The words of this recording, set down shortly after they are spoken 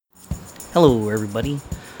Hello, everybody.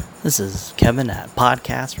 This is Kevin at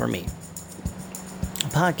Podcast for Me, a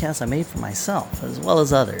podcast I made for myself as well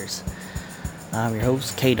as others. I'm your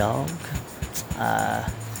host, K Dog.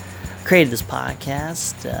 Created this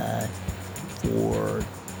podcast for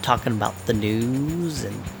talking about the news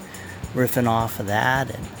and riffing off of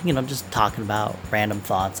that, and just talking about random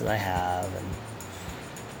thoughts that I have,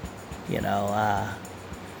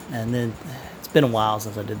 and then it's been a while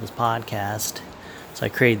since I did this podcast. So I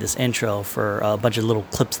created this intro for a bunch of little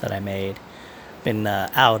clips that I made. Been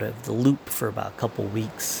out of the loop for about a couple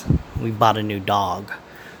weeks. We bought a new dog.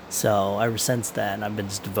 So ever since then, I've been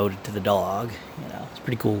just devoted to the dog. It's a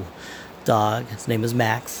pretty cool dog. His name is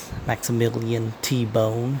Max. Maximilian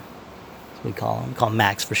T-Bone. That's what we call him. We call him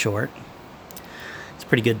Max for short. He's a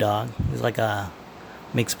pretty good dog. He's like a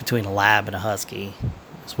mix between a lab and a husky.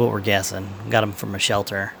 That's what we're guessing. We got him from a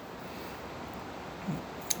shelter.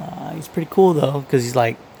 He's pretty cool though, because he's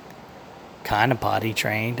like kind of potty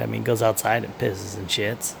trained. I mean, goes outside and pisses and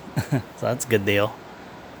shits, so that's a good deal.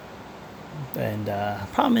 And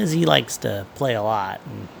problem is, he likes to play a lot.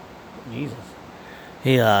 And Jesus,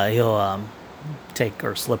 he'll take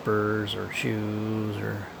our slippers or shoes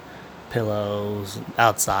or pillows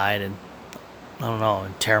outside, and I don't know,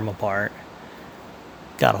 and tear them apart.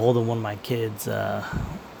 Got a hold of one of my kids'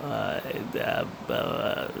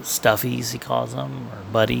 stuffies, he calls them, or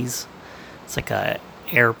buddies. It's like a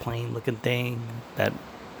airplane looking thing that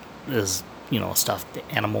is, a stuffed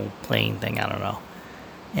animal plane thing, I don't know.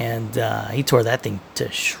 And he tore that thing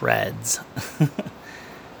to shreds.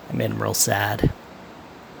 I made him real sad.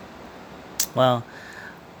 Well,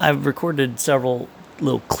 I've recorded several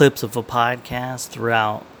little clips of a podcast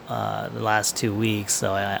throughout the last 2 weeks,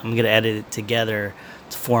 so I'm going to edit it together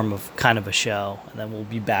to form of kind of a show, and then we'll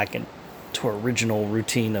be back into our original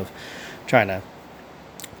routine of trying to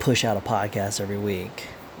push out a podcast every week.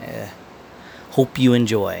 Hope you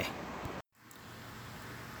enjoy.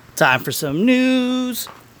 Time for some news.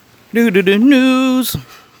 News.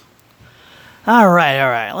 All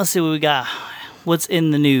right. Let's see what we got. What's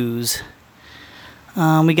in the news?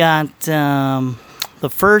 We got the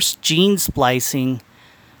first gene splicing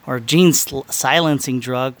or gene silencing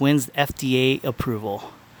drug wins FDA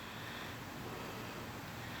approval.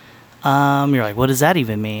 You're like, what does that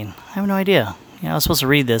even mean? I have no idea. I was supposed to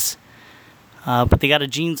read this. But they got a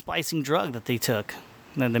gene splicing drug that they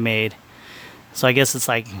made. So I guess it's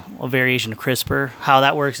like a variation of CRISPR. How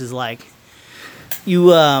that works is like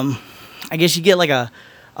you, I guess you get like a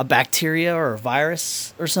bacteria or a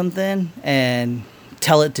virus or something and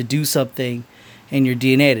tell it to do something in your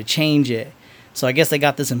DNA to change it. So I guess they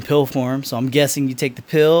got this in pill form. So I'm guessing you take the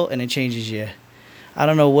pill and it changes you. I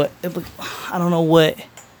don't know what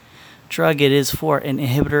drug it is for. An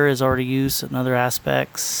inhibitor is already used in other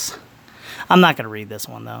aspects. I'm not going to read this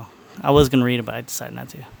one though. I was going to read it, but I decided not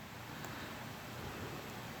to.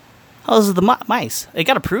 Oh, this is the mice. It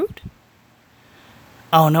got approved?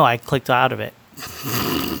 Oh no, I clicked out of it.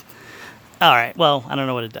 All right. Well, I don't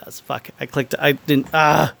know what it does. Fuck. I didn't.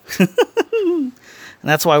 And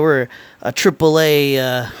that's why we're a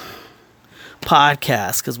AAA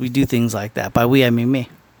podcast, because we do things like that. By we, I mean me.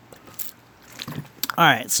 All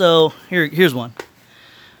right, so here's one.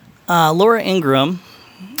 Laura Ingraham,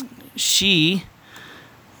 she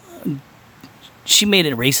made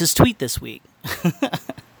a racist tweet this week.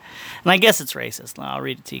 And I guess it's racist. I'll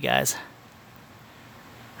read it to you guys.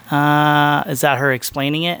 Is that her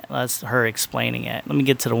explaining it? That's her explaining it. Let me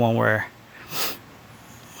get to the one where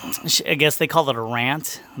I guess they call it a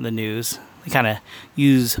rant, the news. They kind of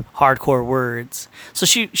use hardcore words. So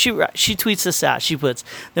she tweets this out. She puts,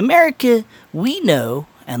 "The America we know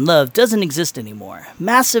and love doesn't exist anymore.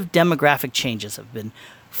 Massive demographic changes have been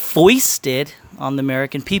foisted on the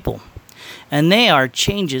American people. And they are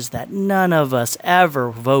changes that none of us ever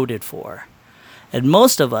voted for. And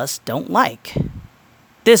most of us don't like.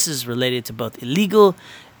 This is related to both illegal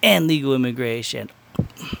and legal immigration."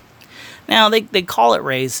 Now, they call it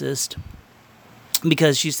racist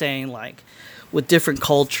because she's saying, like, with different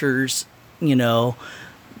cultures, like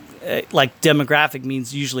demographic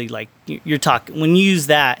means usually, like, you're talking, when you use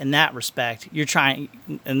that in that respect, you're trying,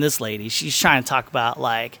 and this lady, she's trying to talk about,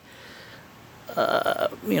 like,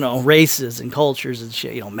 races and cultures and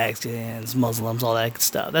shit, Mexicans, Muslims, all that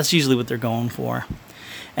stuff. That's usually what they're going for.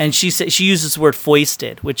 And she uses the word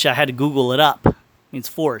foisted, which I had to Google it up. It means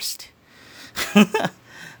forced.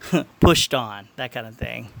 Pushed on, that kind of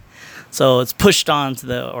thing. So it's pushed on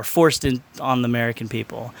or forced on the American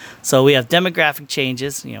people. So we have demographic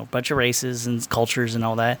changes, a bunch of races and cultures and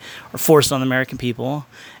all that are forced on the American people.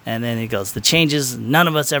 And then it goes, the changes none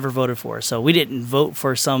of us ever voted for. So we didn't vote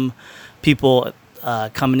for some people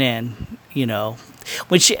coming in. you know,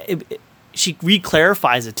 when she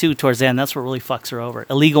re-clarifies it too towards the end. That's what really fucks her over.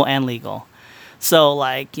 Illegal and legal. So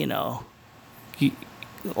like, you know,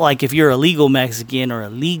 like if you're a legal Mexican or a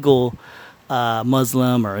legal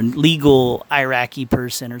Muslim or a legal Iraqi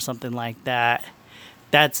person or something like that,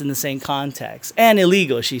 that's in the same context. And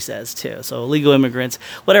illegal, she says too. So illegal immigrants,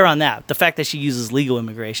 whatever on that. The fact that she uses legal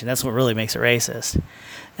immigration, that's what really makes it racist.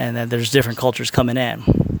 And that there's different cultures coming in.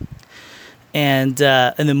 And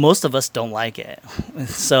then most of us don't like it.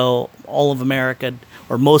 So all of America,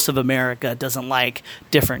 or most of America, doesn't like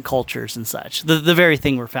different cultures and such. The very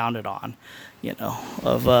thing we're founded on, you know,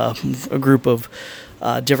 of a group of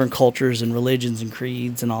different cultures and religions and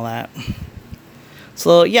creeds and all that.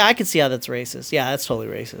 So yeah, I can see how that's racist. Yeah, that's totally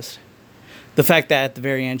racist. The fact that at the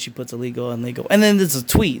very end she puts illegal and legal, and then there's a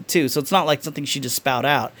tweet too. So it's not like something she just spout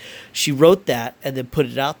out. She wrote that and then put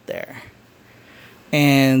it out there.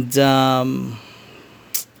 And then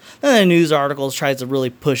the news articles tries to really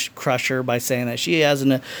crush her by saying that she has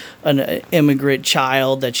an immigrant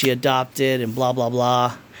child that she adopted and blah blah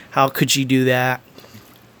blah. How could she do that?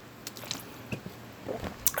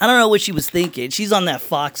 I don't know what she was thinking. She's on that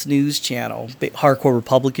Fox News channel, big hardcore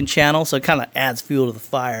Republican channel, so it kind of adds fuel to the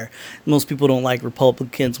fire. Most people don't like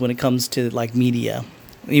Republicans when it comes to like media.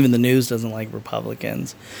 Even the news doesn't like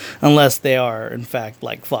Republicans, unless they are in fact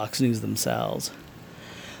like Fox News themselves.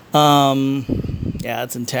 Yeah,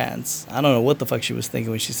 it's intense. I don't know what the fuck she was thinking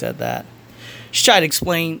when she said that. She tried to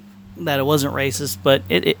explain that it wasn't racist, but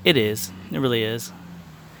it is. It really is.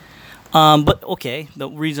 But okay, the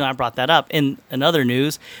reason I brought that up in other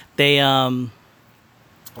news, they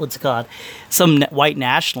what's it called? Some white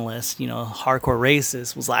nationalist, you know, hardcore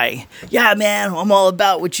racist was like, "Yeah, man, I'm all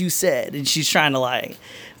about what you said," and she's trying to like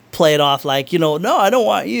play it off like, you know, no, I don't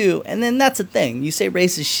want you. And then that's the thing. You say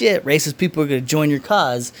racist shit, racist people are going to join your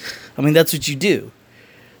cause. I mean, that's what you do.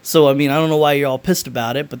 So, I mean, I don't know why you're all pissed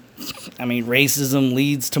about it, but, I mean, racism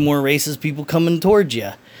leads to more racist people coming towards you,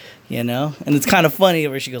 you know? And it's kind of funny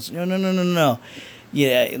where she goes, no.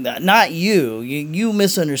 Yeah, not you. You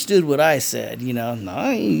misunderstood what I said, you know? No,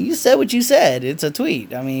 you said what you said. It's a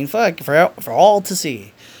tweet. I mean, fuck, for all to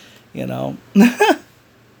see, you know?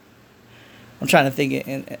 I'm trying to think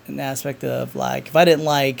in an aspect of, like, if I didn't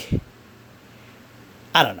like,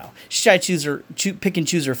 I don't know. She tried to pick and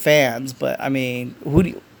choose her fans, but, I mean, who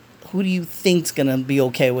do you think's going to be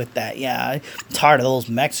okay with that? Yeah, I'm tired of those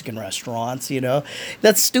Mexican restaurants, you know?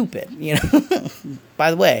 That's stupid, you know?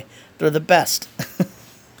 By the way, they're the best.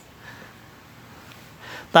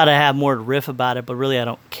 Thought I had more to riff about it, but really I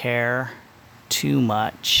don't care too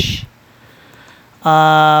much.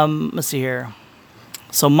 Let's see here.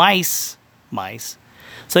 So mice.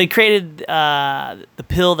 So he created the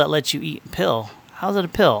pill that lets you eat. Pill? How's it a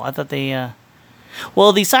pill? I thought they...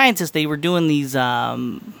 Well, these scientists, they were doing these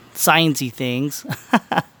science-y things.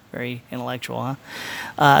 Very intellectual,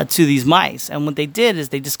 huh? To these mice. And what they did is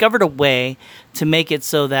they discovered a way to make it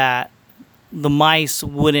so that the mice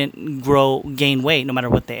wouldn't gain weight no matter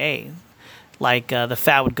what they ate. Like the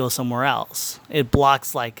fat would go somewhere else. It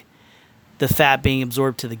blocks like the fat being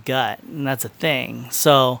absorbed to the gut, and that's a thing.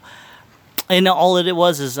 So... And all it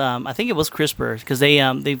was is, I think it was CRISPR, because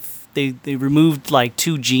they removed like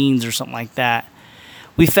 2 genes or something like that.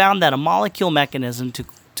 We found that a molecule mechanism to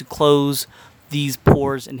close these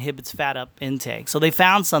pores inhibits fat up intake. So they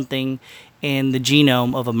found something in the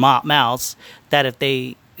genome of a mouse that if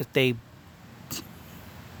they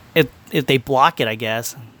block it, I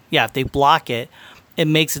guess, if they block it, it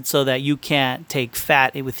makes it so that you can't take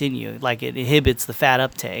fat within you. Like it inhibits the fat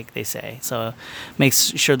uptake, they say. So it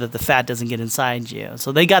makes sure that the fat doesn't get inside you.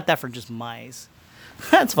 So they got that for just mice.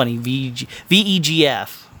 That's funny.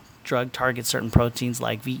 VEGF. Drug targets certain proteins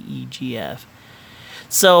like VEGF.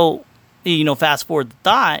 So, you know, fast forward the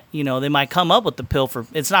thought, you know, they might come up with the pill for,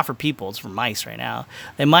 it's not for people, it's for mice right now.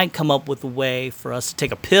 They might come up with a way for us to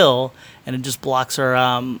take a pill and it just blocks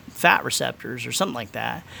our fat receptors or something like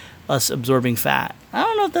that. Us absorbing fat. I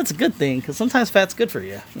don't know if that's a good thing, because sometimes fat's good for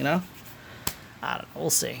you, you know? I don't know. We'll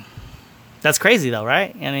see. That's crazy, though,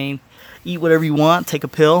 right? I mean, eat whatever you want, take a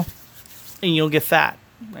pill, and you'll get fat.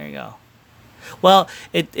 There you go. Well,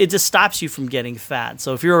 it just stops you from getting fat.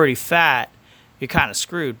 So if you're already fat, you're kind of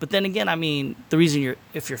screwed. But then again, I mean, the reason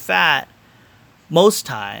if you're fat, most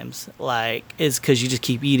times, like, is because you just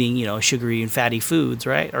keep eating, you know, sugary and fatty foods,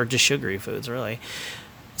 right? Or just sugary foods, really.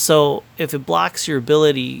 So if it blocks your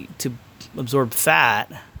ability to absorb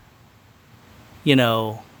fat, you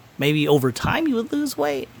know, maybe over time you would lose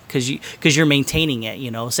weight because you're maintaining it. You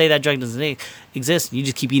know, say that drug doesn't exist, and you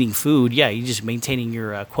just keep eating food. Yeah, you're just maintaining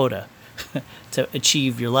your quota to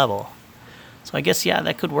achieve your level. So I guess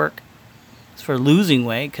that could work. It's for losing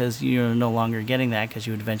weight because you're no longer getting that because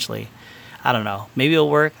you would eventually, I don't know, maybe it'll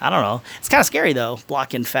work. I don't know. It's kind of scary though,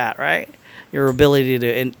 blocking fat, right? Your ability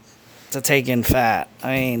to take in fat.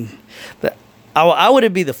 I mean, but I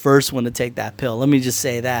wouldn't be the first one to take that pill. Let me just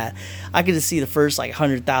say that. I could just see the first like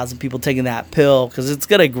 100,000 people taking that pill because it's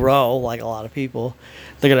gonna grow like a lot of people.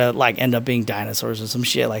 They're gonna like end up being dinosaurs or some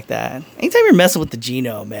shit like that. Anytime you're messing with the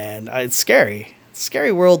genome, man, it's scary. It's a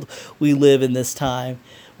scary world we live in this time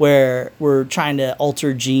where we're trying to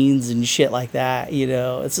alter genes and shit like that. You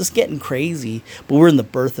know, it's just getting crazy. But we're in the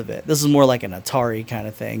birth of it. This is more like an Atari kind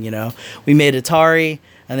of thing. You know, we made Atari.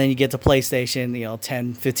 And then you get to PlayStation,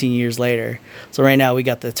 10, 15 years later. So right now we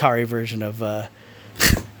got the Atari version of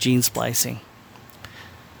gene splicing.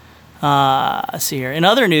 Let's see here. In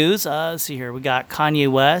other news, let's see here. We got Kanye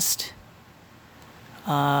West.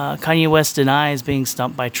 Kanye West denies being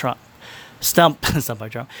stumped by Trump. Stumped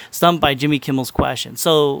by Jimmy Kimmel's question.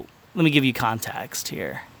 So let me give you context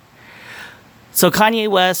here. So Kanye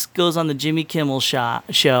West goes on the Jimmy Kimmel show,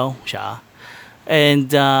 and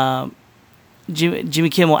Jimmy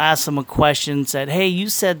Kimmel asked him a question, said, hey, you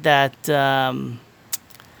said that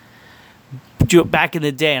back in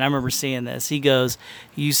the day, and I remember seeing this, he goes,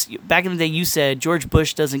 back in the day you said George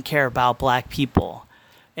Bush doesn't care about black people.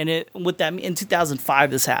 And in 2005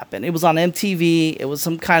 this happened. It was on MTV. It was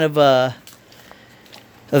some kind of a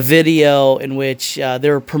video in which they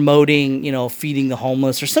were promoting, feeding the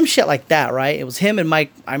homeless or some shit like that, right? It was him and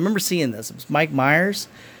Mike. I remember seeing this. It was Mike Myers,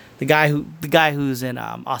 the guy who's in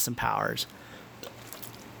Austin Powers.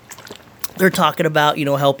 They're talking about,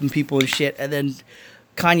 helping people and shit. And then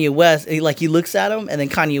Kanye West, he looks at him, and then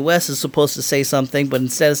Kanye West is supposed to say something, but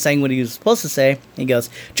instead of saying what he was supposed to say, he goes,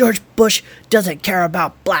 George Bush doesn't care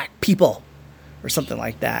about black people, or something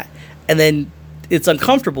like that. And then it's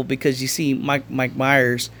uncomfortable because you see Mike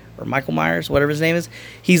Myers, or Michael Myers, whatever his name is,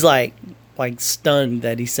 he's like stunned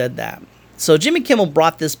that he said that. So Jimmy Kimmel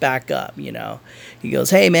brought this back up, He goes,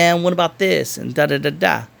 hey, man, what about this? And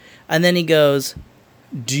da-da-da-da. And then he goes,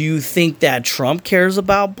 do you think that Trump cares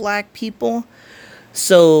about black people?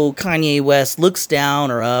 So Kanye West looks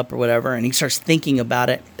down or up or whatever, and he starts thinking about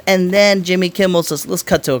it. And then Jimmy Kimmel says, let's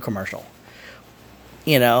cut to a commercial.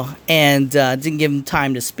 And didn't give him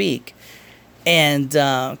time to speak. And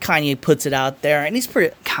Kanye puts it out there, and he's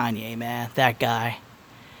pretty... Kanye, man, that guy.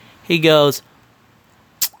 He goes,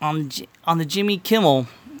 on the Jimmy Kimmel...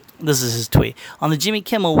 This is his tweet. On the Jimmy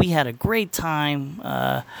Kimmel, we had a great time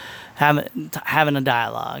having a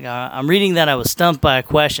dialogue. I'm reading that I was stumped by a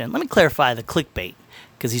question. Let me clarify the clickbait,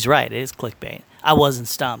 because he's right. It is clickbait. I wasn't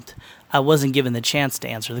stumped. I wasn't given the chance to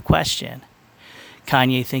answer the question.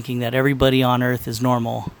 Kanye thinking that everybody on Earth is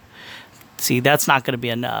normal. See, that's not going to be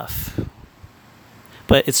enough.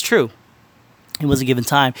 But it's true. He wasn't given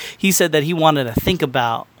time. He said that he wanted to think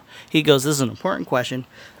about... He goes, this is an important question.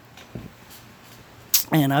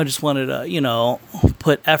 And I just wanted to,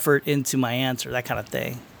 put effort into my answer, that kind of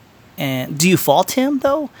thing. And do you fault him,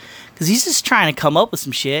 though? Because he's just trying to come up with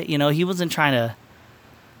some shit. He wasn't trying to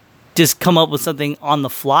just come up with something on the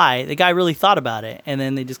fly. The guy really thought about it, and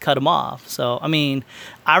then they just cut him off. So, I mean,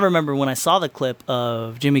 I remember when I saw the clip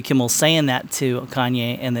of Jimmy Kimmel saying that to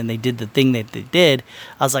Kanye, and then they did the thing that they did,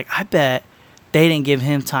 I was like, I bet they didn't give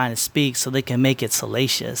him time to speak so they can make it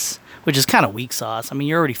salacious, which is kind of weak sauce. I mean,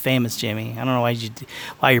 you're already famous, Jimmy. I don't know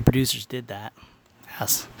why your producers did that.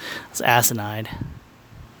 That's asinine.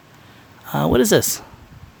 What is this?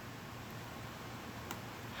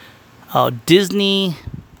 Oh, Disney.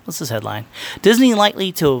 What's this headline? Disney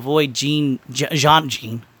likely to avoid gene.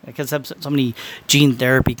 Because so many gene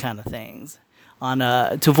therapy kind of things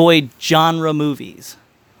to avoid genre movies.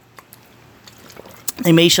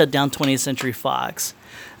 They may shut down 20th Century Fox.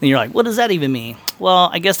 And you're like, what does that even mean? Well,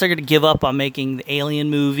 I guess they're going to give up on making the Alien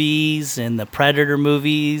movies and the Predator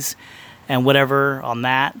movies and whatever on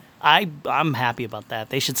that. I'm happy about that.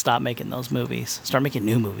 They should stop making those movies. Start making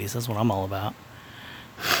new movies. That's what I'm all about.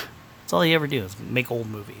 That's all they ever do is make old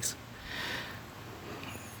movies.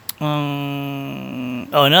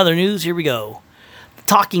 In other news, here we go. The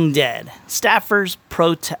Talking Dead. Staffers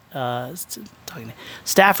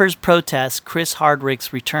protest Chris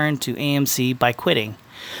Hardwick's return to AMC by quitting.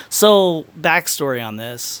 So, backstory on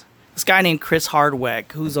this. This guy named Chris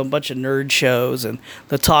Hardwick, who's on a bunch of nerd shows and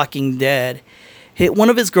The Talking Dead, one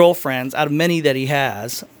of his girlfriends, out of many that he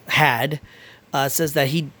had, says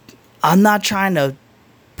that I'm not trying to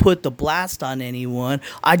put the blast on anyone.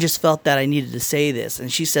 I just felt that I needed to say this.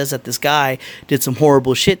 And she says that this guy did some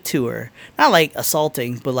horrible shit to her. Not like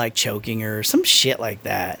assaulting, but like choking her, some shit like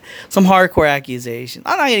that. Some hardcore accusation.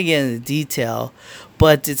 I'm not going to get into detail,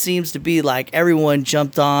 but it seems to be like everyone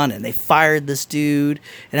jumped on and they fired this dude.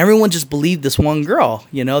 And everyone just believed this one girl,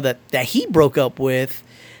 you know, that he broke up with.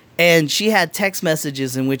 And she had text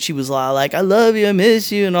messages in which she was like, I love you, I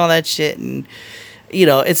miss you, and all that shit. And, you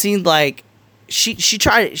know, it seemed like she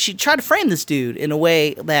tried to frame this dude in a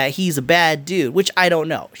way that he's a bad dude, which I don't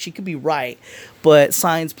know. She could be right, but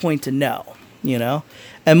signs point to no, you know?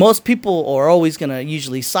 And most people are always going to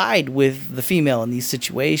usually side with the female in these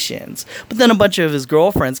situations. But then a bunch of his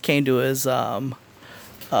girlfriends came to his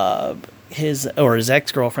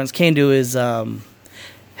ex-girlfriends came to his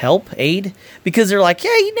aid, because they're like,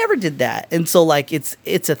 yeah, he never did that. And so like it's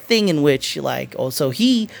a thing in which like, oh, so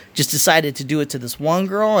he just decided to do it to this one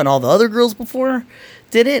girl and all the other girls before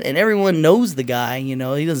did it, and everyone knows the guy, you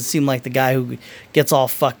know. He doesn't seem like the guy who gets all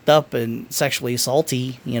fucked up and sexually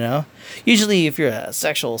assaulty, you know. Usually if you're a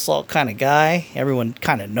sexual assault kind of guy, everyone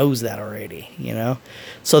kind of knows that already, you know.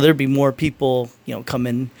 So there'd be more people, you know,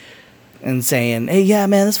 coming and saying, hey, yeah,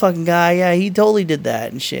 man, this fucking guy, yeah, he totally did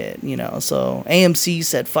that and shit, you know. So AMC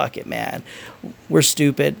said, fuck it, man. We're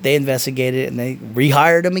stupid. They investigated it and they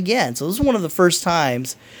rehired him again. So this is one of the first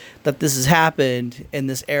times that this has happened in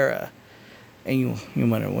this era. And you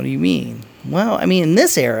wonder, what do you mean? Well, I mean, in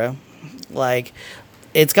this era, like,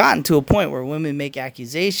 it's gotten to a point where women make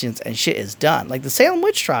accusations and shit is done. Like the Salem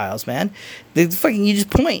witch trials, man. You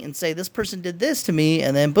just point and say, this person did this to me,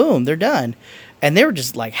 and then boom, they're done. And they were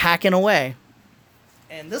just like hacking away.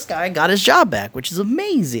 And this guy got his job back, which is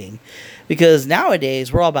amazing. Because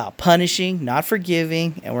nowadays, we're all about punishing, not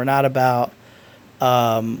forgiving, and we're not about,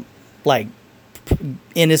 like,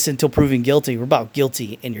 innocent until proven guilty. We're about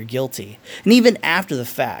guilty and you're guilty. And even after the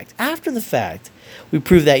fact, we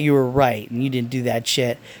prove that you were right and you didn't do that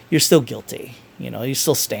shit, you're still guilty. You know, you're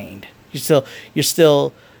still stained.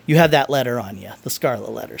 You have that letter on you, the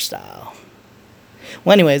scarlet letter style.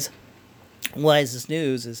 Well, anyways, why is this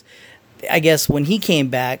news? Is I guess when he came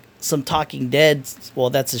back, some Talking Dead, well,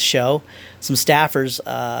 that's his show, some staffers,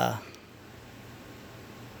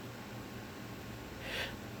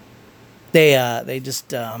 they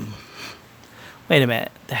just, wait a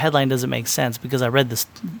minute, the headline doesn't make sense because I read the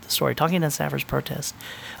story. Talking Dead staffers protest.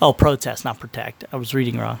 Oh, protest, not protect. I was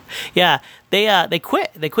reading wrong. Yeah, they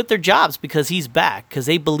quit. They quit their jobs because he's back, because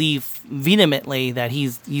they believe vehemently that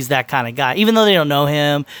he's that kind of guy. Even though they don't know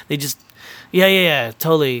him, they just, yeah,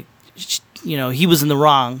 totally, you know, he was in the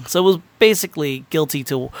wrong. So it was basically guilty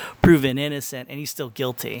till proven innocent, and he's still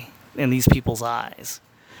guilty in these people's eyes.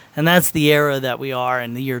 And that's the era that we are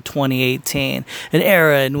in, the year 2018. An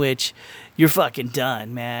era in which you're fucking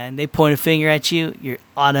done, man. They point a finger at you, you're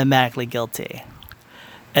automatically guilty.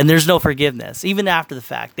 And there's no forgiveness. Even after the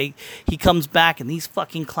fact, he comes back and these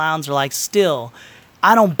fucking clowns are like, still,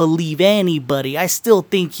 I don't believe anybody. I still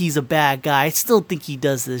think he's a bad guy. I still think he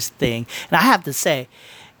does this thing. And I have to say,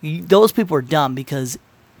 those people are dumb, because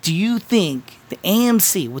do you think the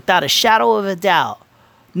AMC, without a shadow of a doubt,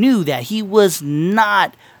 knew that he was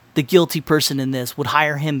not the guilty person in this, would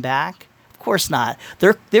hire him back? Of course not.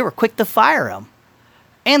 They were quick to fire him.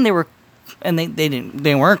 And they weren't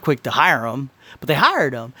quick to hire him, but they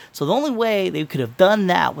hired him. So the only way they could have done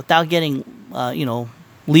that without getting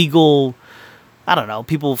legal, I don't know,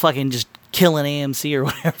 people fucking just killing AMC or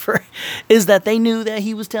whatever, is that they knew that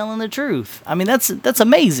he was telling the truth. I mean, that's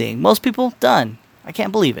amazing. Most people, done. I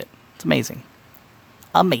can't believe it. It's amazing.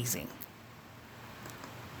 Amazing.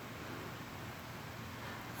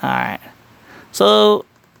 All right. So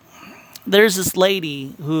there's this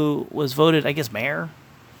lady who was voted, I guess, mayor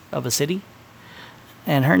of a city,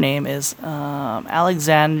 and her name is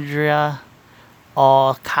Alexandria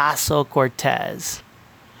Ocasio-Cortez.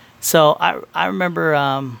 So I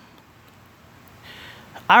remember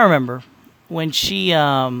when she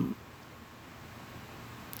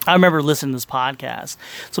I remember listening to this podcast.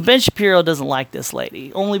 So Ben Shapiro doesn't like this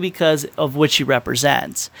lady, only because of what she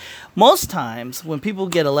represents. Most times when people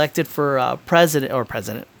get elected for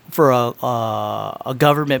president for a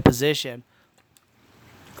government position,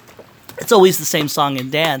 it's always the same song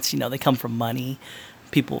and dance. You know, they come from money.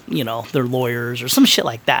 People, you know, they're lawyers or some shit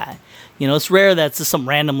like that. You know, it's rare that just some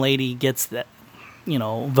random lady gets that, you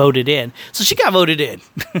know, voted in. So she got voted in.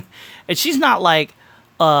 And she's not like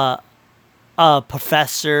a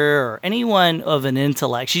professor or anyone of an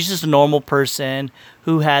intellect. She's just a normal person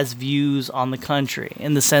who has views on the country,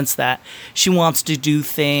 in the sense that she wants to do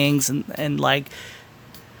things and like,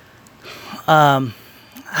 how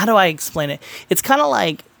do I explain it? It's kind of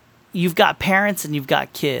like you've got parents and you've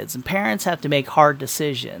got kids, and parents have to make hard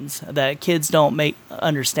decisions that kids don't make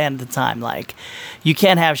understand at the time. Like, you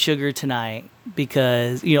can't have sugar tonight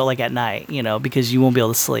because, like at night, because you won't be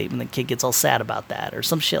able to sleep, and the kid gets all sad about that, or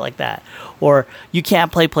some shit like that. Or you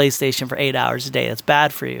can't play PlayStation for 8 hours a day. That's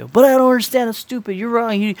bad for you. But I don't understand. It's stupid. You're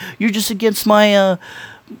wrong. You're just against my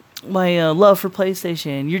love for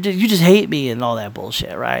PlayStation. You just hate me and all that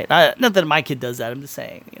bullshit, right? Not that my kid does that. I'm just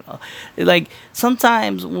saying, like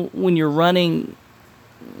sometimes when you're running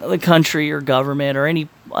the country or government or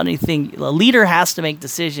anything, a leader has to make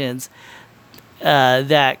decisions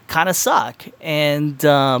that kind of suck, and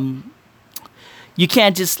you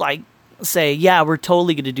can't just like say, yeah, we're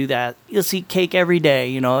totally going to do that. You'll see cake every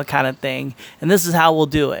day, kind of thing, and this is how we'll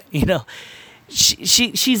do it,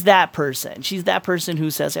 She's that person. She's that person who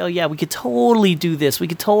says, oh, yeah, we could totally do this. We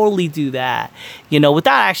could totally do that,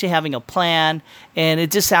 without actually having a plan. And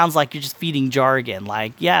it just sounds like you're just feeding jargon.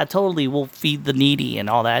 Like, yeah, totally, we'll feed the needy and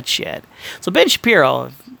all that shit. So Ben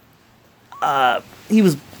Shapiro, I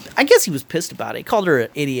guess he was pissed about it. He called her an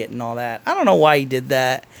idiot and all that. I don't know why he did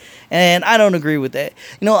that. And I don't agree with it.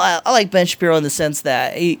 I like Ben Shapiro in the sense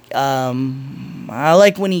that I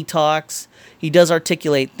like when he talks. He does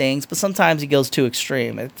articulate things, but sometimes he goes too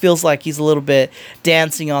extreme. It feels like he's a little bit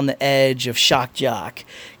dancing on the edge of shock jock,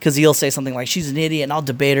 because he'll say something like, she's an idiot and I'll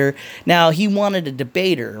debate her. Now, he wanted to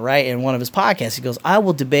debate her, right, in one of his podcasts. He goes, I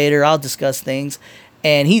will debate her, I'll discuss things.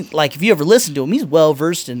 And he, like, if you ever listen to him, he's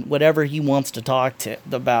well-versed in whatever he wants to talk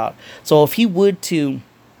about. So if he would to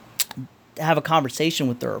have a conversation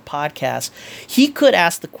with her or podcast, he could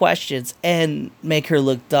ask the questions and make her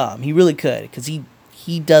look dumb. He really could, because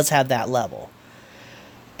he does have that level.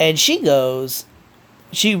 And she goes,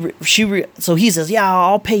 so he says, yeah,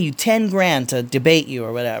 I'll pay you 10 grand to debate you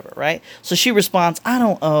or whatever, right? So she responds, I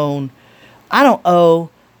don't owe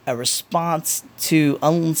a response to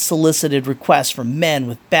unsolicited requests from men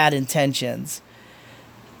with bad intentions.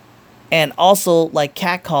 And also, like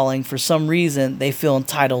catcalling, for some reason, they feel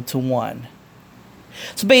entitled to one.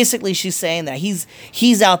 So basically, she's saying that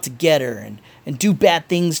he's out to get her and do bad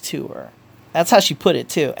things to her. That's how she put it,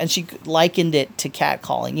 too. And she likened it to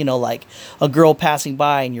catcalling, like a girl passing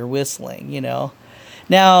by and you're whistling,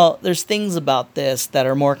 Now, there's things about this that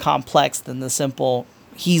are more complex than the simple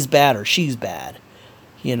he's bad or she's bad,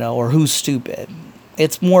 or who's stupid.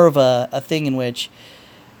 It's more of a thing in which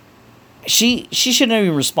she shouldn't have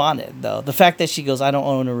even responded, though. The fact that she goes, I don't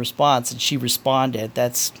own a response, and she responded,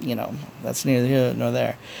 that's neither here nor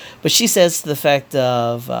there. But she says to the effect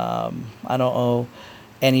of, I don't owe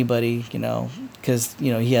anybody, because,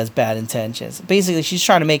 he has bad intentions. Basically, she's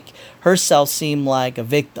trying to make herself seem like a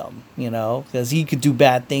victim, because he could do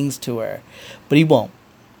bad things to her, but he won't.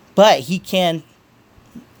 But he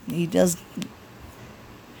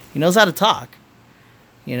knows how to talk,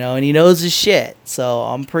 and he knows his shit. So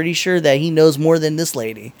I'm pretty sure that he knows more than this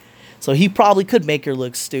lady. So he probably could make her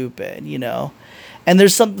look stupid, And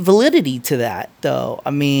there's some validity to that, though.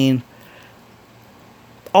 I mean,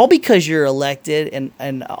 all because you're elected in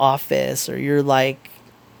an office or you're like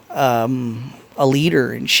a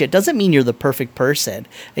leader and shit doesn't mean you're the perfect person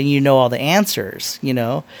and you know all the answers,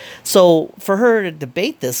 So for her to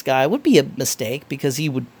debate this guy would be a mistake because he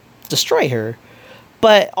would destroy her.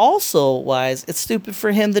 But also, it's stupid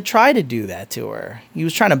for him to try to do that to her. He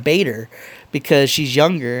was trying to bait her because she's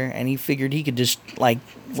younger, and he figured he could just apply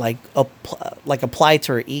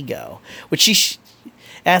to her ego, which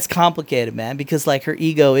that's complicated, man, because like her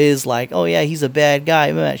ego is like, oh yeah, he's a bad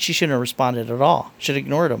guy. Man, she shouldn't have responded at all. Should have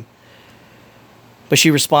ignored him. But she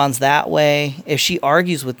responds that way. If she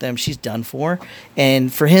argues with them, she's done for.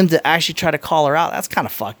 And for him to actually try to call her out, that's kind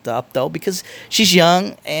of fucked up, though, because she's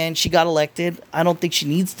young and she got elected. I don't think she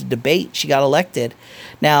needs to debate. She got elected.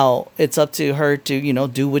 Now, it's up to her to,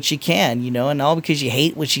 do what she can, and all because you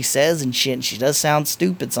hate what she says and shit, and she does sound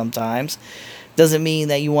stupid sometimes, doesn't mean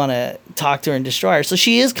that you want to talk to her and destroy her. So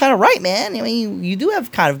she is kind of right, man. I mean, you do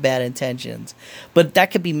have kind of bad intentions, but that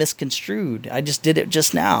could be misconstrued. I just did it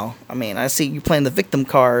just now. I mean, I see you playing the victim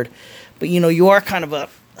card, but you are kind of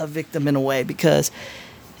a victim in a way, because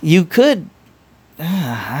you could, maybe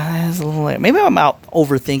I'm out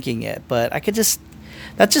overthinking it, but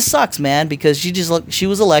that just sucks, man, because she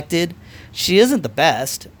was elected. She isn't the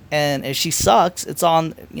best. And if she sucks, it's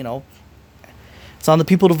on the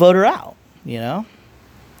people to vote her out.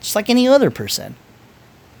 Just like any other person.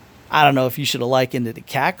 I don't know if you should have likened it to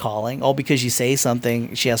catcalling. All because you say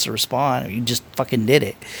something, she has to respond. Or you just fucking did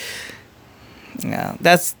it. Yeah,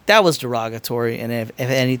 that was derogatory. And if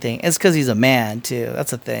anything, it's because he's a man too.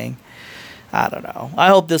 That's a thing. I don't know. I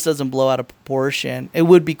hope this doesn't blow out of proportion. It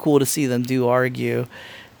would be cool to see them argue,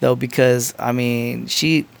 though, because I mean,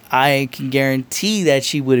 I can guarantee that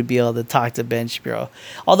she wouldn't be able to talk to Ben Shapiro.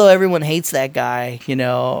 Although everyone hates that guy,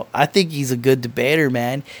 I think he's a good debater,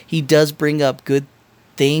 man. He does bring up good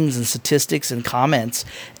things and statistics and comments,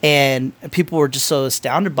 and people were just so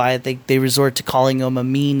astounded by it, they resort to calling him a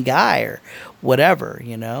mean guy or whatever,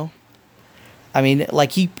 I mean,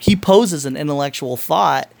 like he poses an intellectual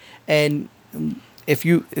thought, and if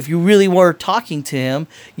you really were talking to him,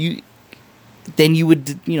 then you would,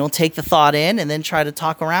 take the thought in and then try to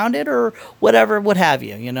talk around it or whatever, what have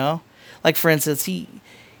you, Like, for instance,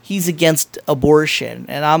 he's against abortion,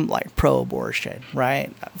 and I'm, like, pro-abortion,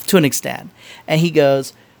 right, to an extent. And he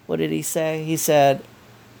goes, what did he say? He said,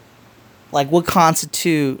 like, what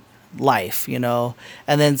constitute life, And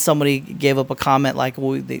then somebody gave up a comment like,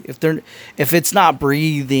 well, if it's not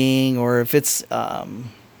breathing, or if it's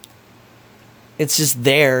just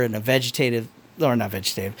there in a vegetative, or not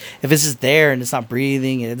vegetative, if it's just there and it's not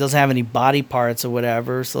breathing and it doesn't have any body parts or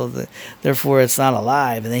whatever, so therefore it's not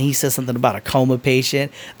alive. And then he says something about a coma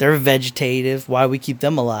patient. They're vegetative. Why we keep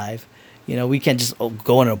them alive? We can't just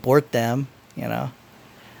go and abort them. I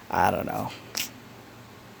don't know.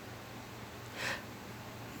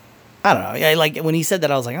 Yeah, like when he said that,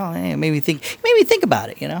 I was like, oh, hey, maybe think about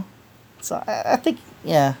it. So I think,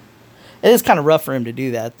 yeah, it is kind of rough for him to do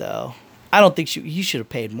that, though. I don't think he should have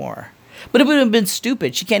paid more. But it would have been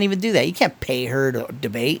stupid. She can't even do that. You can't pay her to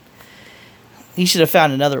debate. He should have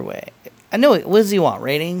found another way. I know. What does he want?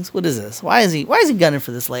 Ratings? What is this? Why is he gunning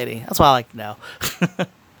for this lady? That's what I like to know.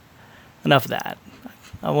 Enough of that.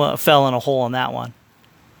 I fell in a hole on that one.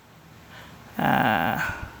 And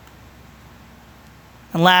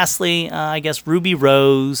lastly, I guess Ruby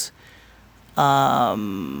Rose.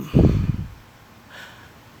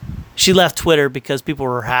 She left Twitter because people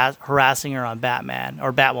were harassing her on Batman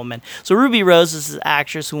or Batwoman. So Ruby Rose is an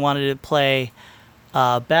actress who wanted to play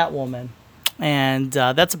Batwoman, and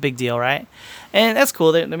that's a big deal, right? And that's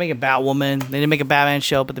cool. They're making Batwoman. They didn't make a Batman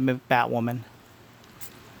show, but they made Batwoman.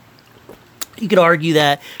 You could argue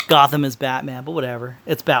that Gotham is Batman, but whatever.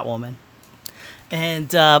 It's Batwoman.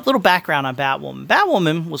 And a little background on Batwoman.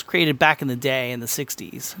 Batwoman was created back in the day in the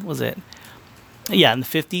 60s. Was it? Yeah, in the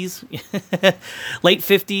 50s, late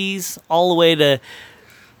 50s, all the way to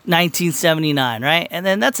 1979, right? And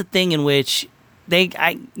then that's a thing in which they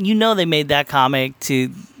made that comic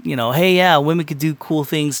to, hey, yeah, women could do cool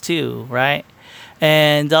things too, right?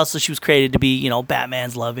 And also she was created to be,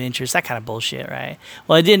 Batman's love interest, that kind of bullshit, right?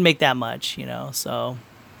 Well, it didn't make that much, so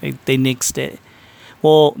they nixed it.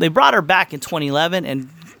 Well, they brought her back in 2011 and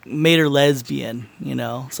made her lesbian,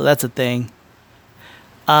 so that's a thing.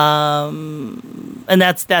 And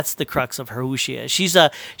that's the crux of her, who she is. She's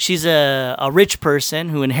a rich person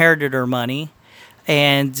who inherited her money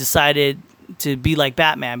and decided to be like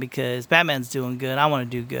Batman because Batman's doing good. I want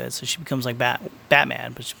to do good, so she becomes like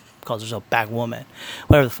Batman, but she calls herself Batwoman,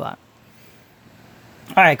 whatever the fuck.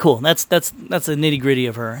 All right, cool. That's the nitty gritty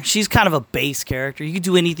of her. She's kind of a base character. You can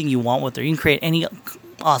do anything you want with her. You can create any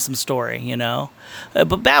awesome story, But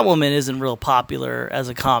Batwoman isn't real popular as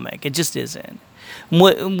a comic. It just isn't.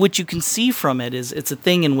 What you can see from it is it's a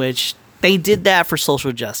thing in which they did that for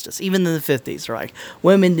social justice. Even in the 50s, right?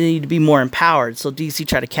 Women need to be more empowered. So DC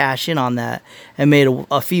tried to cash in on that and made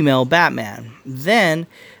a female Batman. Then,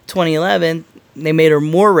 2011, they made her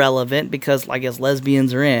more relevant because, I guess,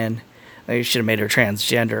 lesbians are in. They should have made her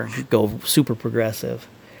transgender, go super progressive.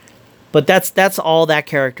 But that's all that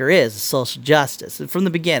character is social justice from the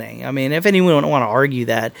beginning. I mean, if anyone want to argue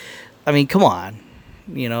that, I mean, come on.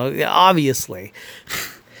 Obviously,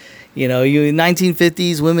 you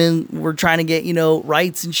 1950s women were trying to get,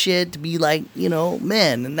 rights and shit to be like,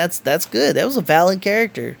 men. And that's good. That was a valid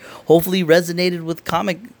character. Hopefully resonated with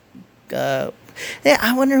comic. I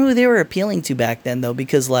wonder who they were appealing to back then, though,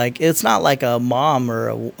 because it's not like a mom or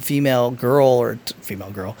a female girl or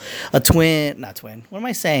a twin, not twin. What am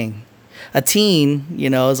I saying? A teen,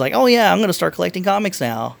 is like, oh yeah, I'm going to start collecting comics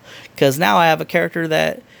now because now I have a character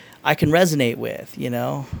that I can resonate with,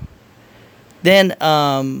 Then,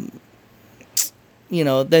 then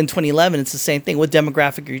 2011, it's the same thing. What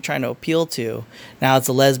demographic are you trying to appeal to? Now it's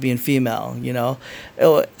a lesbian female,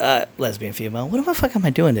 lesbian female. What the fuck am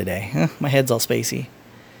I doing today? My head's all spacey.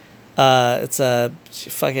 It's a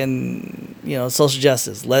fucking, social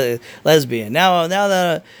justice, lesbian. Now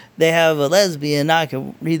that they have a lesbian, now I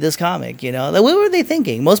can read this comic, What were they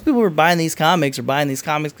thinking? Most people were buying these comics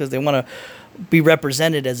because they want to be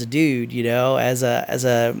represented as a dude, as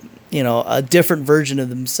a a different version of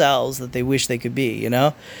themselves that they wish they could be,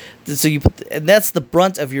 So and that's the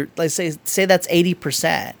brunt of your, like say that's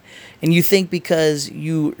 80%, and you think because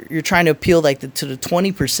you're trying to appeal to the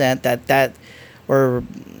 20% that or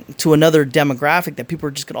to another demographic that people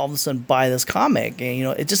are just gonna all of a sudden buy this comic,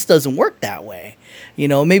 and it just doesn't work that way.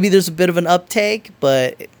 Maybe there's a bit of an uptake,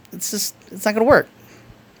 but it's not gonna work.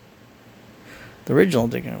 The original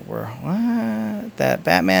Dick were what? That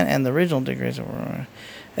Batman and the original Dick Grayson were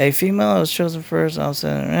a female was chosen first. I was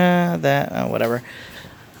saying whatever.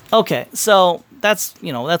 Okay, so that's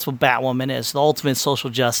what Batwoman is, the ultimate social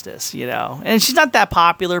justice, and she's not that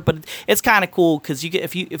popular, but it's kind of cool because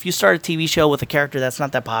if you start a TV show with a character that's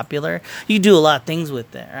not that popular, you can do a lot of things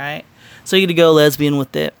with it, right? So you get to go lesbian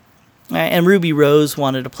with it, right? And Ruby Rose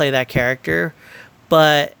wanted to play that character,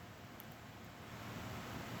 but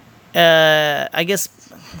I guess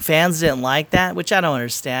fans didn't like that, which I don't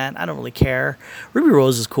understand. I don't really care. Ruby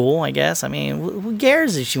Rose is cool, I guess. I mean, who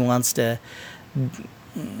cares if she wants to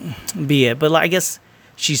be it? But I guess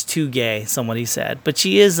she's too gay, somebody said. But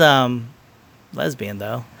she is lesbian,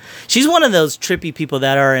 though. She's one of those trippy people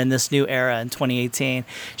that are in this new era in 2018.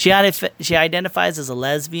 She identifies as a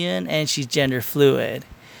lesbian, and she's gender fluid.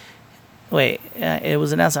 Wait, it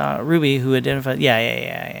was announced Ruby, who identified...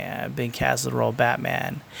 Yeah. Been cast as the role of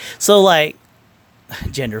Batman. So,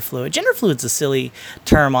 gender fluid. Gender fluid's a silly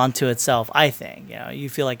term onto itself, I think. You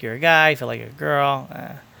feel like you're a guy, you feel like a girl.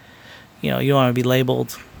 You don't want to be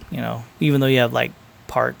labeled, even though you have,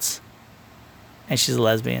 parts. And she's a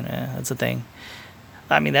lesbian. That's a thing.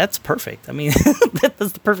 I mean, that's perfect. I mean,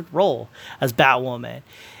 that's the perfect role as Batwoman.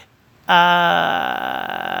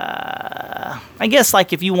 I guess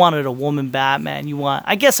if you wanted a woman Batman,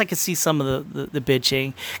 I guess I could see some of the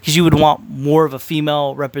bitching, because you would want more of a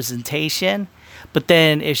female representation. But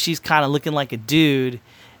then if she's kind of looking like a dude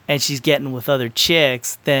and she's getting with other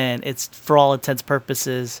chicks, then it's, for all intents and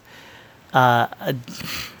purposes, a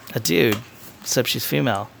dude, except she's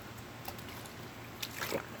female.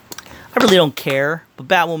 I really don't care, but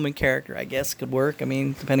Batwoman character, I guess, could work. I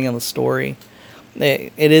mean, depending on the story.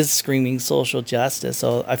 It is screaming social justice,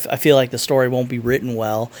 so I feel like the story won't be written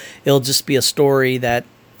well. It'll just be a story that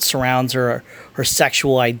surrounds her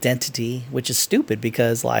sexual identity, which is stupid,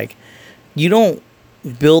 because you don't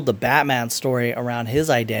build the Batman story around his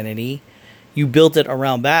identity. You built it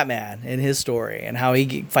around Batman and his story and how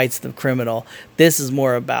he fights the criminal. This is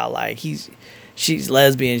more about she's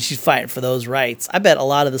lesbian, she's fighting for those rights. I bet a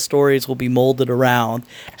lot of the stories will be molded around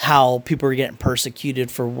how people are getting persecuted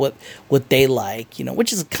for what they like,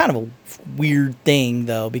 which is kind of a weird thing,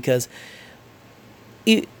 though, because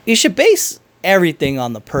you should base everything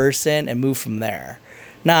on the person and move from there.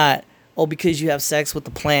 Not, because you have sex with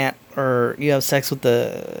the plant, or you have sex with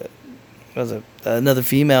another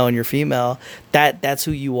female and you're female, that's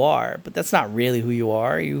who you are. But that's not really who you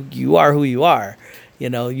are. You are who you are.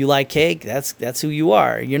 You like cake, that's who you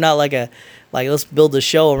are. You're not let's build a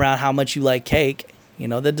show around how much you like cake.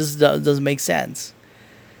 That just doesn't make sense.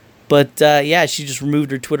 But she just removed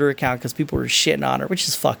her Twitter account because people were shitting on her, which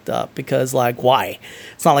is fucked up, because why?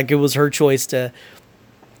 It's not like it was her choice to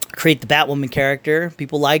create the Batwoman character.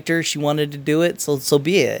 People liked her, she wanted to do it, so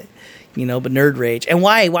be it. But nerd rage. And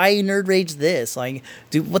why you nerd rage this?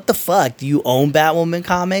 Dude, what the fuck? Do you own Batwoman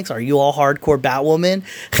comics? Are you all hardcore Batwoman?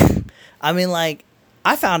 I mean,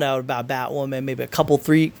 I found out about Batwoman maybe a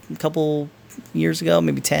couple years ago,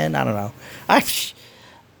 maybe 10. I don't know.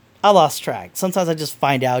 I lost track. Sometimes I just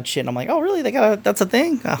find out shit and I'm like, oh, really? That's a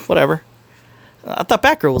thing? Whatever. I thought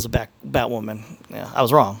Batgirl was a Batwoman. Yeah, I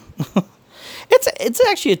was wrong. It's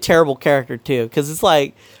actually a terrible character, too, because it's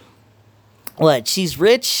she's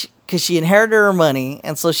rich because she inherited her money,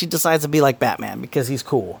 and so she decides to be like Batman because he's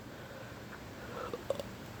cool.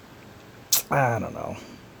 I don't know.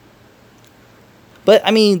 But,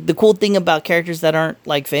 I mean, the cool thing about characters that aren't,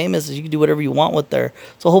 famous is you can do whatever you want with her.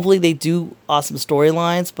 So, hopefully they do awesome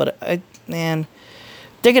storylines. But, they're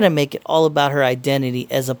going to make it all about her identity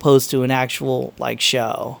as opposed to an actual,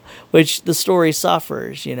 show. Which the story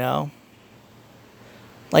suffers, your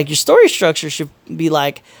story structure should be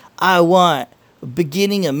I want a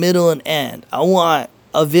beginning, a middle, and end. I want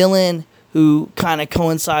a villain who kind of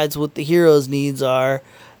coincides with the hero's needs are,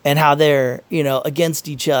 and how they're, against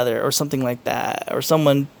each other or something like that. Or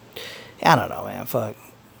someone, I don't know, man, fuck.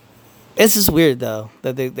 It's just weird, though,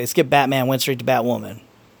 that they skipped Batman, went straight to Batwoman.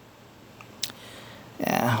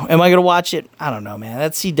 Yeah. Am I going to watch it? I don't know, man.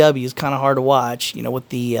 That CW is kind of hard to watch, with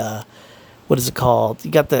the, what is it called? You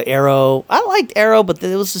got the Arrow. I liked Arrow, but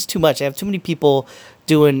it was just too much. I have too many people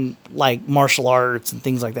doing, martial arts and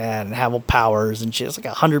things like that, and have powers and shit. It's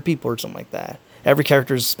 100 people or something like that. Every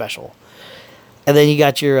character is special. And then you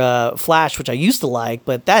got your Flash, which I used to like,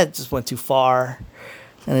 but that just went too far.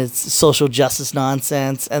 And it's social justice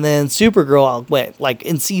nonsense. And then Supergirl went,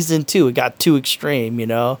 in season 2, it got too extreme,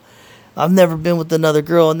 I've never been with another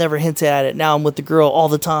girl. I never hinted at it. Now I'm with the girl all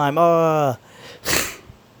the time.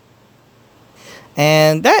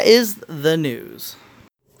 And that is the news.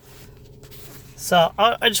 So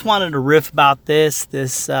I just wanted to riff about this.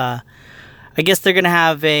 I guess they're going to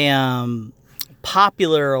have a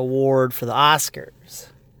popular award for the Oscars.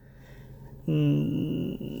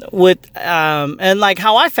 And like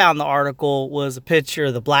how I found the article was a picture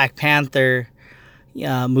of the Black Panther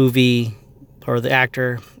movie, or the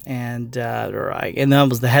actor, and that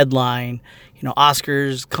was the headline.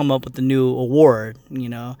 Oscars come up with a new award.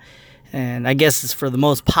 And I guess it's for the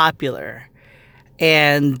most popular.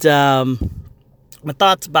 And my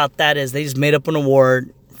thoughts about that is they just made up an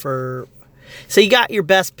award for. So you got your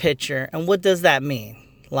best picture, and what does that mean?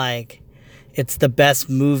 Like, it's the best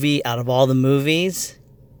movie out of all the movies?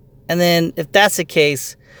 And then if that's the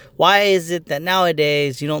case, why is it that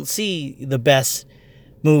nowadays you don't see the best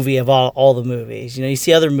movie of all the movies? You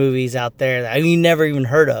see other movies out there that you never even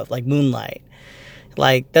heard of, like Moonlight.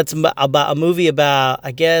 Like, that's about a movie about,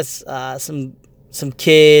 I guess, some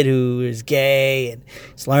kid who is gay and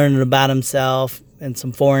is learning about himself in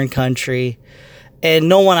some foreign country. And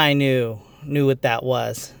no one I knew what that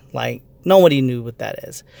was. Like, nobody knew what that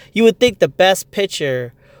is. You would think the best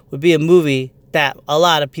picture would be a movie that a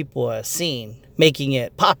lot of people have seen, making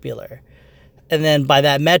it popular. And then by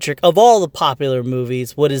that metric, of all the popular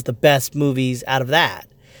movies, what is the best movies out of that?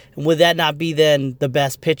 And would that not be then the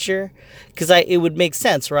best picture? Because it would make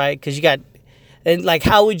sense, right? Because you got, and like,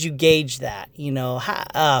 how would you gauge that? You have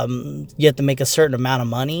to make a certain amount of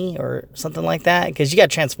money or something like that. Because you got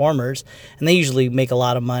Transformers, and they usually make a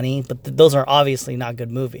lot of money, but those are obviously not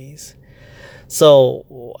good movies.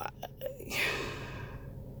 So,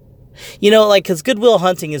 because Good Will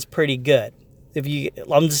Hunting is pretty good.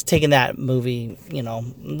 I'm just taking that movie,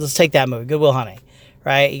 let's take that movie, Good Will Hunting,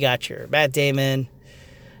 right? You got your Matt Damon,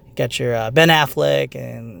 you got your Ben Affleck,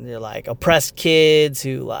 and they're like oppressed kids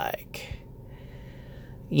who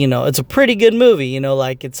it's a pretty good movie,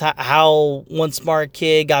 it's how one smart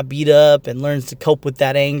kid got beat up and learns to cope with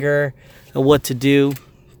that anger and what to do.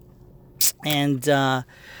 And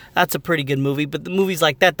that's a pretty good movie, but the movies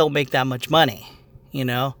like that don't make that much money,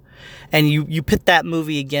 And you put that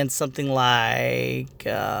movie against something like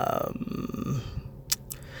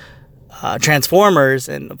Transformers,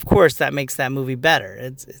 and of course that makes that movie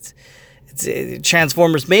better.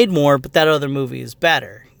 Transformers made more, but that other movie is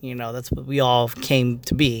better. That's what we all came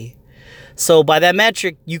to be. So by that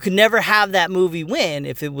metric, you could never have that movie win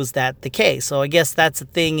if it was the case. So I guess that's a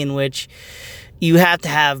thing in which you have to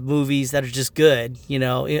have movies that are just good,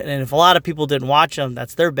 and if a lot of people didn't watch them,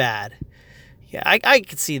 that's their bad. Yeah, I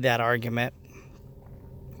could see that argument.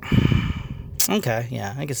 Okay,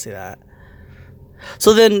 yeah, I can see that.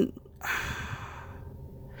 So then,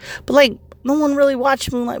 but no one really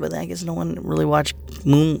watched Moonlight, but I guess no one really watched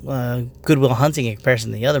Good Will Hunting in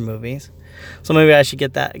comparison to the other movies. So maybe I should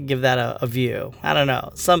give that a view. I don't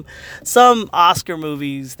know. Some Oscar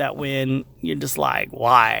movies that win, you're just like,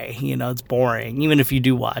 why? It's boring, even if you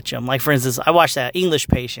do watch them. Like, for instance, I watched that English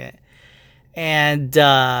Patient, and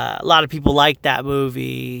a lot of people liked that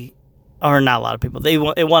movie. Or not a lot of people.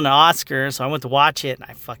 It won an Oscar, so I went to watch it, and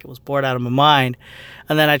I was bored out of my mind.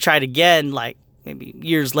 And then I tried again, maybe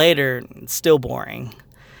years later, and it's still boring.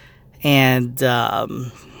 And you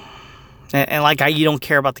don't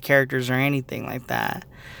care about the characters or anything like that.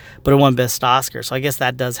 But it won Best Oscar, so I guess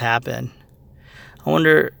that does happen. I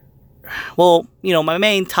wonder, my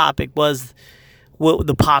main topic was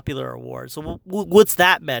the popular award. So what's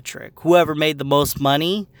that metric? Whoever made the most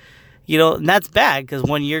money, and that's bad because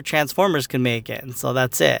 1 year Transformers can make it, and so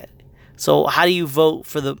that's it. So how do you vote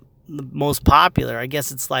for the most popular? I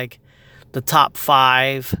guess it's like the top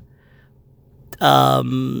 5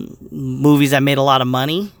 movies that made a lot of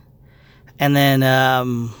money. And then,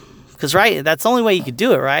 because, right, that's the only way you could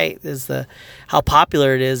do it, right? Is how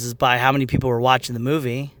popular it is by how many people were watching the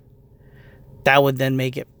movie. That would then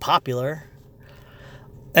make it popular.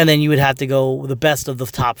 And then you would have to go the best of the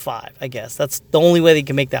top 5, I guess. That's the only way they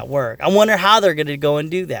can make that work. I wonder how they're going to go and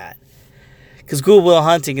do that. Because Good Will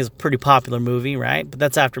Hunting is a pretty popular movie, right? But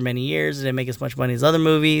that's after many years. It didn't make as much money as other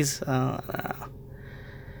movies. And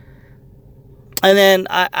then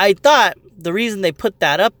I thought the reason they put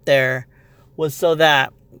that up there was so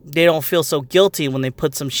that they don't feel so guilty when they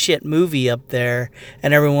put some shit movie up there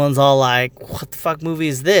and everyone's all like, what the fuck movie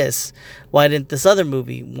is this? Why didn't this other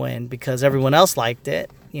movie win? Because everyone else liked it,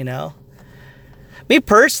 Me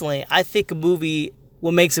personally, I think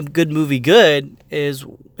what makes a good movie good is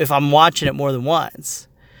if I'm watching it more than once.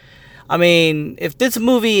 I mean, if this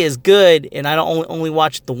movie is good and I don't only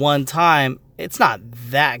watch it the one time, it's not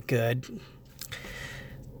that good.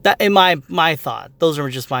 That in my thought. Those are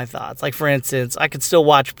just my thoughts. Like for instance, I could still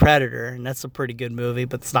watch Predator, and that's a pretty good movie,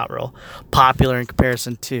 but it's not real popular in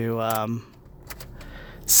comparison to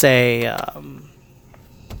say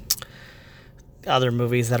other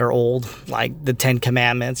movies that are old, like The Ten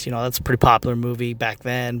Commandments. You know, that's a pretty popular movie back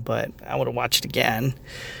then, but I would have watched it again.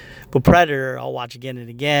 But Predator, I'll watch again and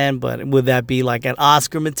again. But would that be like an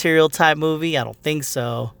Oscar material type movie? I don't think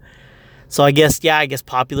so. So I guess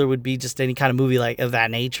popular would be just any kind of movie like of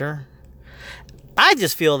that nature. I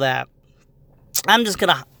just feel that, I'm just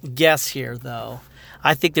going to guess here though,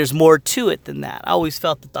 I think there's more to it than that. I always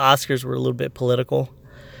felt that the Oscars were a little bit political.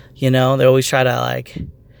 You know, they always try to like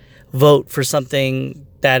vote for something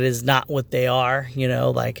that is not what they are. You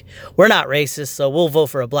know, like, we're not racist, so we'll vote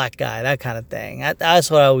for a black guy, that kind of thing.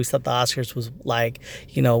 That's what I always thought the Oscars was like.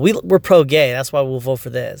 You know, we're pro-gay, that's why we'll vote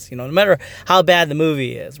for this. You know, no matter how bad the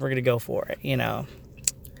movie is, we're going to go for it, you know.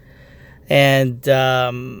 And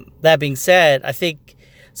that being said, I think,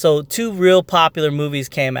 so 2 real popular movies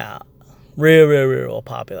came out. Real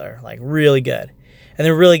popular. Like, really good. And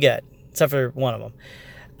they're really good, except for one of them.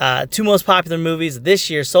 2 most popular movies this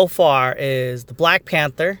year so far is The Black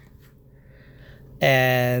Panther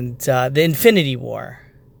and The Infinity War.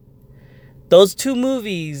 Those 2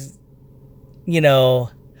 movies, you know,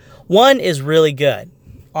 one is really good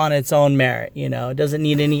on its own merit. You know, it doesn't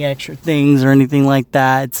need any extra things or anything like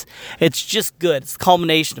that. It's just good. It's the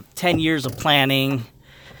culmination of 10 years of planning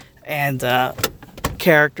and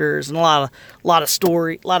characters and a lot of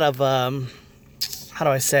story, a lot of how do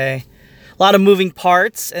I say? A lot of moving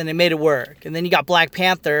parts, and they made it work. And then you got Black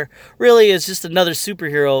Panther. Really, it's just another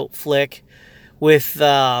superhero flick with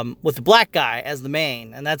the black guy as the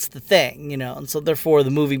main, and that's the thing, you know. And so therefore, the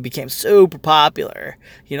movie became super popular.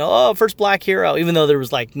 You know, first black hero. Even though there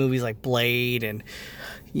was like movies like Blade and,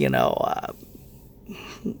 you know,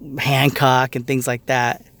 Hancock and things like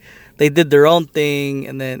that. They did their own thing,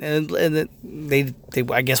 and then they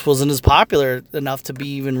I guess wasn't as popular enough to be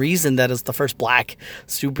even reasoned that it's the first black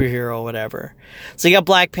superhero or whatever. So you got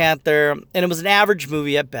Black Panther, and it was an average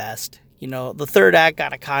movie at best. You know, the third act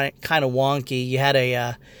got kind of wonky. You had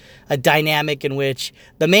a dynamic in which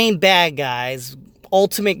the main bad guy's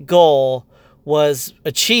ultimate goal was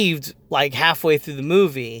achieved like halfway through the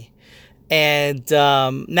movie. And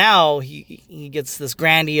now he gets this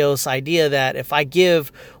grandiose idea that if I give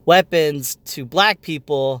weapons to black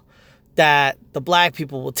people, that the black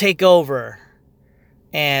people will take over.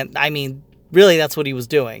 And I mean, really, that's what he was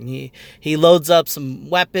doing. He loads up some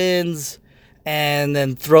weapons and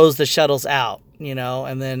then throws the shuttles out, you know.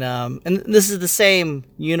 And then and this is the same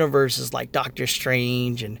universe as like Doctor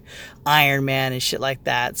Strange and Iron Man and shit like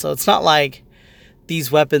that. So it's not like these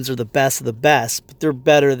weapons are the best of the best, but they're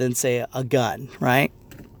better than, say, a gun, right?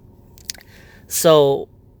 So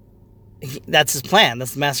that's his plan.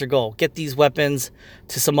 That's the master goal. Get these weapons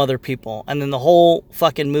to some other people. And then the whole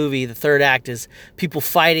fucking movie, the third act, is people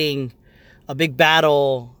fighting a big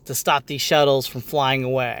battle to stop these shuttles from flying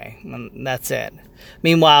away. And that's it.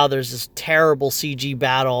 Meanwhile, there's this terrible CG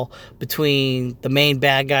battle between the main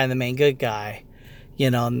bad guy and the main good guy.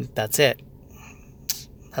 You know, and that's it.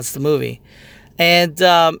 That's the movie. And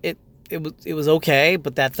it was okay,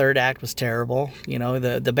 but that third act was terrible. You know,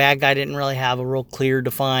 the bad guy didn't really have a real clear,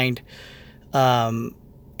 defined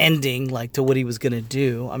ending, like, to what he was going to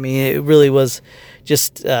do. I mean, it really was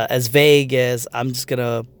just as vague as, I'm just going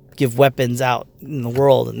to give weapons out in the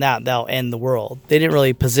world and that'll end the world. They didn't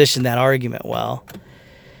really position that argument well.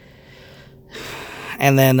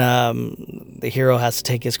 And then the hero has to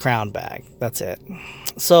take his crown back. That's it.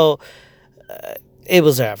 So it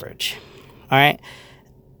was average. All right.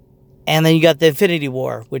 And then you got the Infinity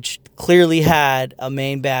War, which clearly had a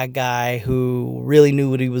main bad guy who really knew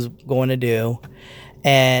what he was going to do.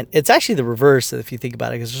 And it's actually the reverse if you think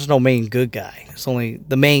about it, because there's no main good guy. There's only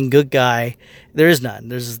the main good guy. There is none.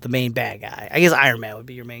 There's just the main bad guy. I guess Iron Man would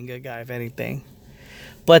be your main good guy, if anything.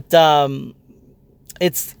 But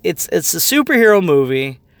it's a superhero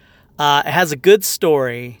movie. It has a good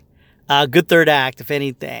story, good third act, if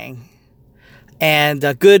anything, and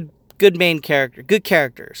good main character, good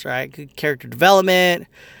characters, right? Good character development.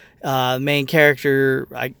 Main character,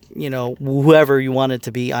 whoever you want it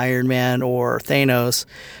to be, Iron Man or Thanos,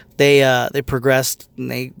 they progressed and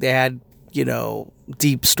they had,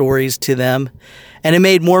 deep stories to them, and it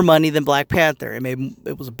made more money than Black Panther.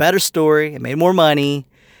 It was a better story. It made more money.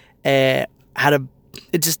 Everything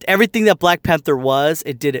that Black Panther was,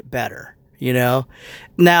 it did it better.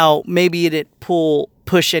 Now maybe it didn't pull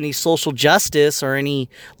push any social justice or any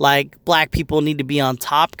like black people need to be on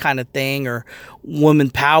top kind of thing or woman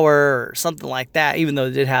power or something like that, even though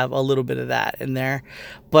it did have a little bit of that in there.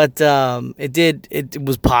 But it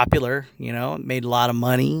was popular, you know, it made a lot of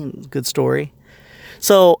money, good story.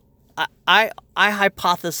 So I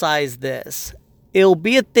hypothesize this. It'll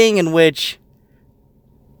be a thing in which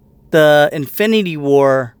the Infinity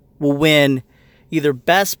War will win either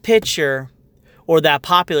Best Picture or that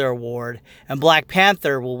popular award, and Black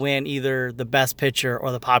Panther will win either the Best Picture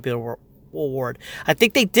or the popular award. I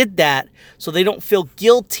think they did that so they don't feel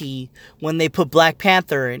guilty when they put Black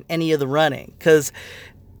Panther in any of the running. Because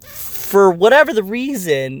for whatever the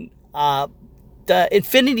reason, the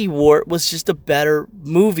Infinity War was just a better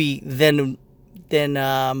movie than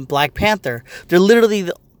Black Panther. They're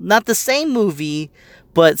literally not the same movie,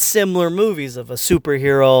 but similar movies of a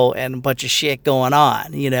superhero and a bunch of shit going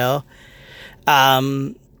on, you know?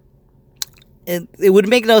 It would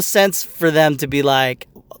make no sense for them to be like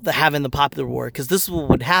having the popular award, because this is what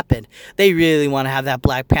would happen. They really want to have that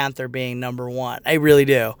Black Panther being number one. I really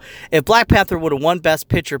do. If Black Panther would have won Best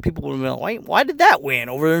Picture, people would have been like, why did that win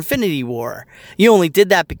over Infinity War? You only did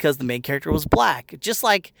that because the main character was black. Just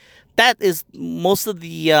like that is most of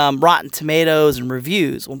the Rotten Tomatoes and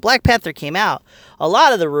reviews. When Black Panther came out, a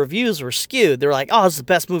lot of the reviews were skewed. They were like, oh, it's the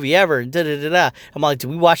best movie ever. Da-da-da-da. I'm like, did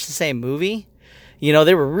we watch the same movie? You know,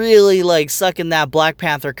 they were really like sucking that Black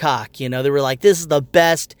Panther cock. You know, they were like, this is the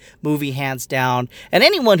best movie hands down. And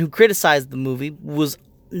anyone who criticized the movie was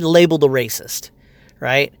labeled a racist,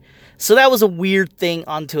 right? So that was a weird thing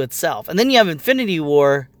unto itself. And then you have Infinity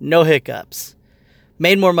War, no hiccups.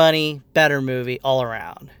 Made more money, better movie all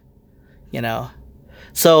around. You know?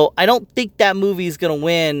 So I don't think that movie is going to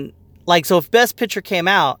win. Like, so if Best Picture came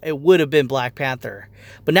out, it would have been Black Panther.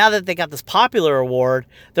 But now that they got this popular award,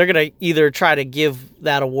 they're going to either try to give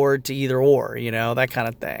that award to either or, you know, that kind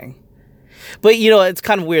of thing. But, you know, it's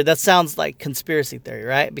kind of weird. That sounds like conspiracy theory,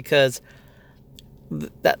 right? Because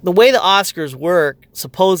the way the Oscars work,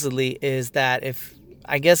 supposedly, is that if,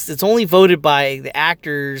 I guess it's only voted by the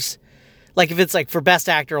actors. Like, if it's, like, for Best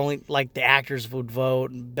Actor, only, like, the actors would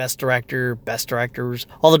vote. Best Director, Best Directors.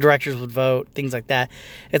 All the directors would vote. Things like that.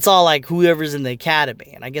 It's all, like, whoever's in the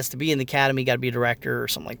Academy. And I guess to be in the Academy, you got to be a director or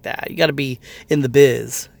something like that. You got to be in the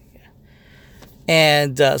biz.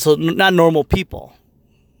 And so, not normal people.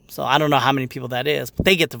 So, I don't know how many people that is. But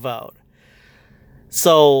they get to vote.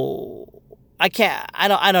 So, I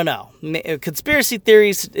don't know. Conspiracy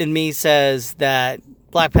theories in me says that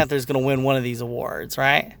Black Panther is going to win one of these awards,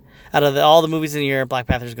 right? Out of all the movies in the year, Black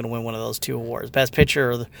Panther is going to win one of those two awards. Best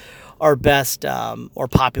Picture or Best or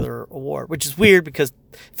Popular Award. Which is weird because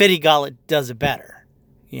Infinity Gauntlet does it better.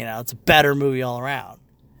 You know, it's a better movie all around.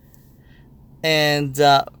 And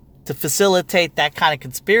to facilitate that kind of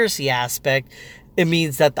conspiracy aspect, it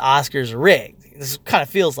means that the Oscars are rigged. This kind of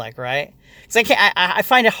feels like, right? Because I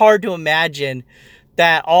find it hard to imagine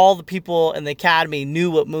that all the people in the Academy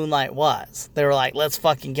knew what Moonlight was. They were like, let's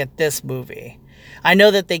fucking get this movie. I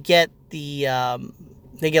know that they get like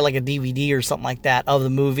a DVD or something like that of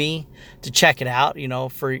the movie to check it out, you know,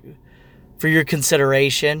 for your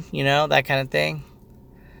consideration, you know, that kind of thing.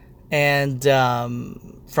 And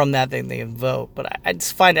from that thing they vote. But I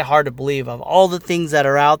just find it hard to believe of all the things that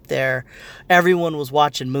are out there, everyone was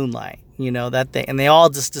watching Moonlight, you know, that thing. And they all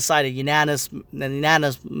just decided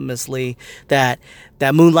unanimously that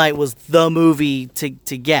Moonlight was the movie to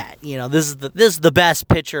get. You know, this is the best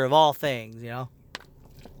picture of all things, you know.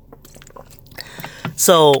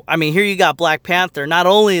 So, I mean, here you got Black Panther. Not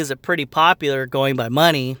only is it pretty popular going by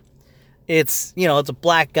money, it's, you know, it's a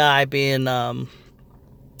black guy being the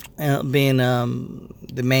main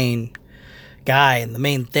guy and the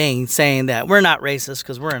main thing, saying that we're not racist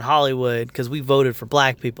because we're in Hollywood because we voted for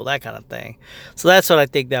black people, that kind of thing. So that's what I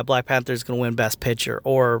think, that Black Panther is going to win Best Picture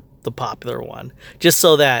or the popular one, just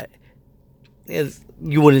so that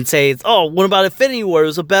you wouldn't say, oh, what about Infinity War? It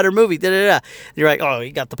was a better movie. Da-da-da. You're like, oh,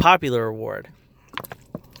 you got the popular award.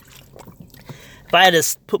 If I had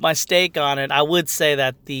to put my stake on it, I would say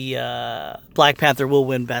that the Black Panther will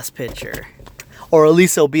win Best Picture. Or at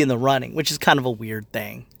least it'll be in the running, which is kind of a weird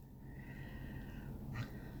thing.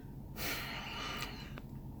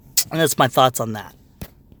 And that's my thoughts on that.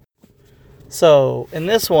 So, in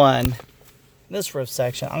this riff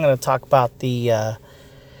section, I'm going to talk about the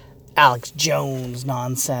Alex Jones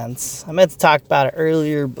nonsense. I meant to talk about it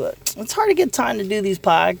earlier, but it's hard to get time to do these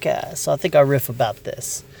podcasts, so I think I'll riff about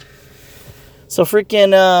this. So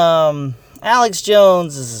freaking Alex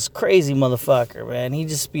Jones is this crazy motherfucker, man. He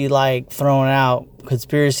just be like throwing out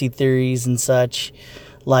conspiracy theories and such,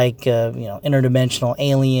 like you know, interdimensional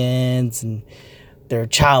aliens and they're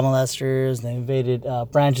child molesters. They invaded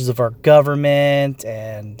branches of our government,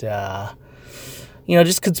 and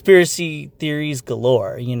just conspiracy theories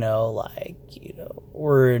galore.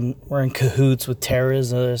 We're in cahoots with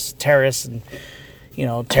terrorists, and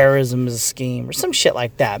terrorism is a scheme or some shit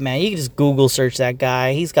like that. Man, you can just Google search that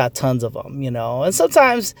guy. He's got tons of them. And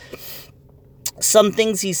sometimes some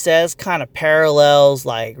things he says kind of parallels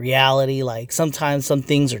like reality. Like sometimes some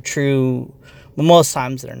things are true, but most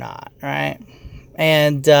times they're not, right?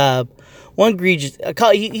 And one egregious,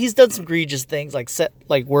 he's done some egregious things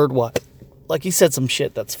like word-wise. Like he said some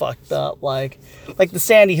shit that's fucked up, like the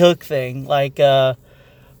Sandy Hook thing. Like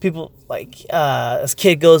people, this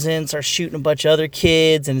kid goes in, starts shooting a bunch of other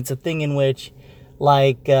kids, and it's a thing in which,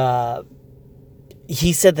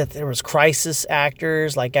 he said that there was crisis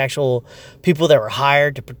actors, like actual people that were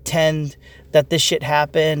hired to pretend that this shit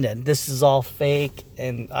happened and this is all fake.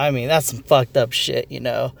 And I mean, that's some fucked up shit,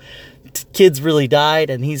 Kids really died,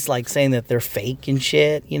 and he's saying that they're fake and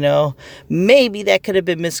shit, Maybe that could have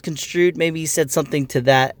been misconstrued. Maybe he said something to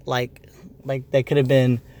that, like that could have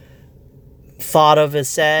been thought of as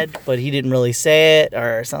said, but he didn't really say it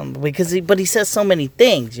or something, but he says so many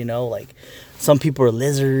things, like some people are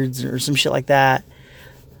lizards or some shit like that.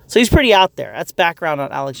 So he's pretty out there. That's background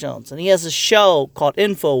on Alex Jones. And he has a show called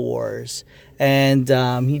InfoWars. And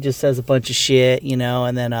he just says a bunch of shit,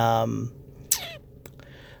 and then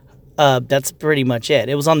that's pretty much it.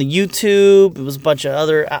 It was on the YouTube. It was a bunch of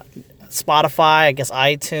other Spotify, I guess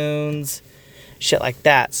iTunes, shit like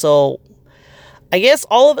that. So I guess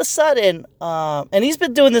all of a sudden, and he's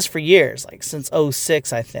been doing this for years, since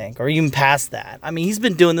 2006, I think, or even past that. I mean, he's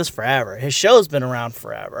been doing this forever. His show's been around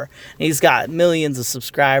forever. He's got millions of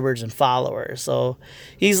subscribers and followers. So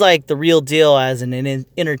he's the real deal as an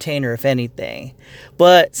entertainer, if anything.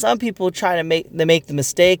 But some people try to make the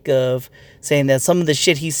mistake of saying that some of the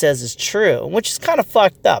shit he says is true, which is kind of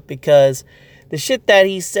fucked up because the shit that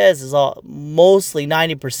he says is all mostly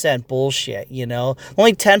 90% bullshit,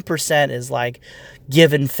 Only 10% is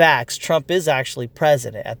given facts. Trump is actually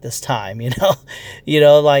president at this time,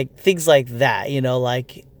 things like that,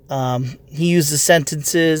 he uses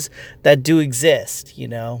sentences that do exist,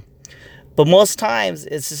 But most times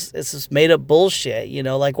it's just made up bullshit,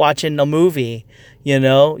 like watching a movie,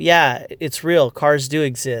 yeah, it's real. Cars do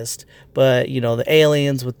exist, but the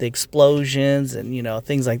aliens with the explosions and,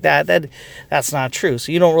 things like that's not true.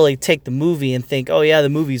 So you don't really take the movie and think, oh yeah, the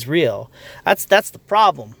movie's real. That's the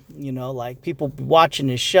problem. People watching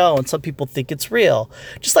this show and some people think it's real,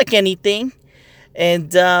 just like anything.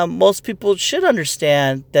 And most people should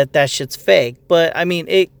understand that shit's fake. But I mean,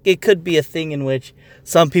 it could be a thing in which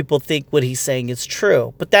some people think what he's saying is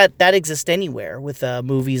true. But that exists anywhere with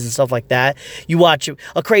movies and stuff like that. You watch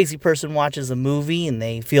a crazy person watches a movie and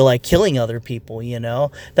they feel like killing other people, That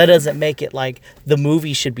doesn't make it like the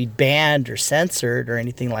movie should be banned or censored or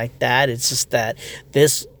anything like that. It's just that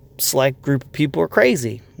this select group of people are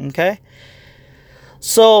crazy, okay?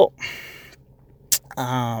 So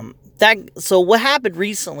so what happened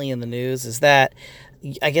recently in the news is that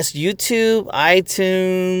I guess YouTube,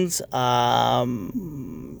 iTunes,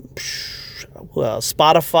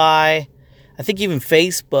 Spotify, I think even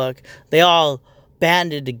Facebook, they all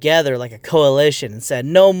banded together like a coalition and said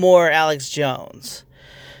no more Alex Jones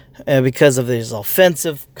because of these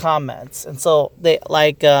offensive comments. And so they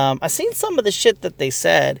I seen some of the shit that they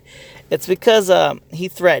said. It's because he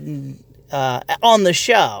threatened. On his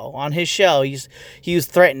show, he was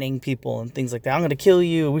threatening people and things like that. I'm gonna kill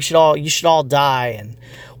you. You should all die, and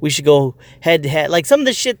we should go head to head. Like some of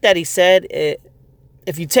the shit that he said,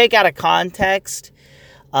 if you take out of context,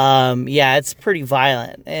 yeah, it's pretty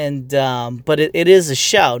violent. And but it is a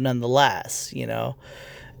show nonetheless,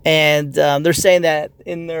 And they're saying that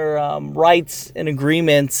in their rights and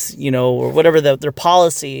agreements, or whatever their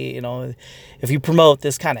policy, if you promote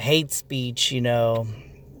this kind of hate speech,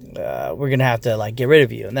 we're gonna have to get rid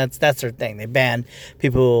of you, and that's their thing. They ban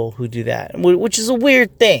people who do that, which is a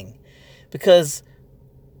weird thing, because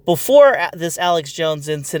before this Alex Jones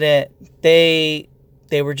incident, they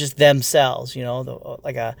were just themselves,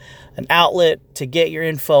 an outlet to get your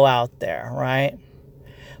info out there, right?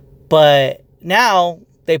 But now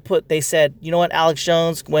they said, you know what, Alex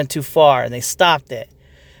Jones went too far, and they stopped it.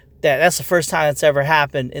 That's the first time it's ever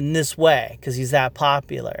happened in this way because he's that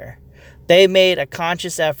popular. They made a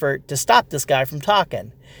conscious effort to stop this guy from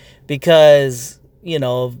talking because,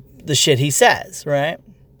 the shit he says, right?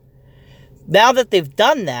 Now that they've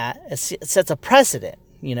done that, it sets a precedent,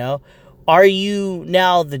 Are you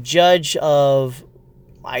now the judge of,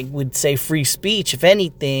 I would say, free speech, if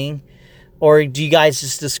anything, or do you guys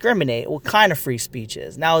just discriminate what kind of free speech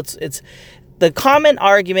is? Now, it's the common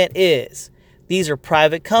argument is these are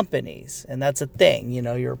private companies, and that's a thing.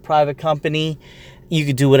 You're a private company, you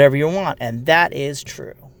could do whatever you want, and that is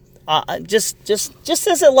true. Just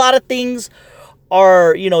as a lot of things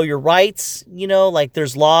are, your rights, like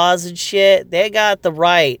there's laws and shit, they got the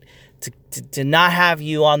right to not have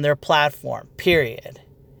you on their platform, period.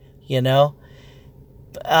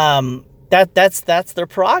 That's their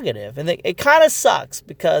prerogative, and it kind of sucks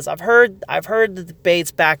because I've heard the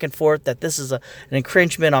debates back and forth that this is an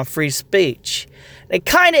encroachment on free speech. It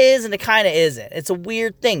kind of is, and it kind of isn't. It's a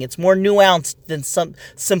weird thing. It's more nuanced than some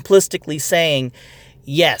simplistically saying,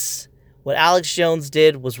 yes, what Alex Jones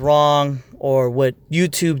did was wrong, or what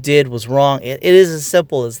YouTube did was wrong. It is as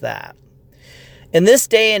simple as that. In this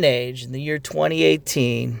day and age, in the year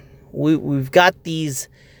 2018, we've got these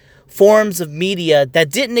forms of media that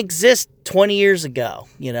didn't exist 20 years ago.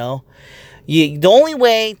 The only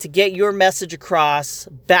way to get your message across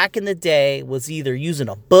back in the day was either using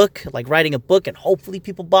a book, like writing a book and hopefully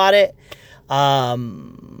people bought it.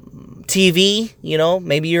 TV,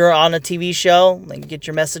 maybe you're on a TV show and get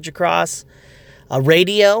your message across.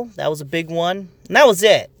 Radio, that was a big one. And that was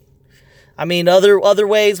it. I mean, other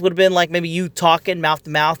ways would have been like maybe you talking mouth to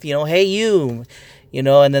mouth, hey, you.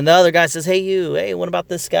 And then the other guy says, hey, you, hey, what about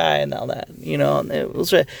this guy and all that, and it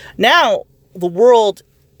was, now the world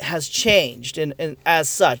has changed and as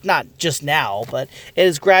such, not just now, but it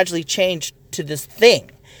has gradually changed to this thing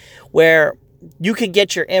where you can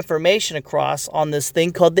get your information across on this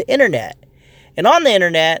thing called the internet. And on the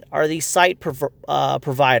internet are these site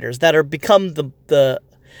providers that are become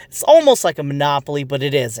it's almost like a monopoly, but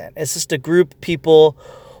it isn't. It's just a group of people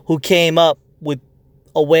who came up with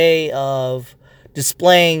a way of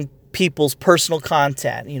displaying people's personal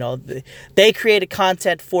content. They created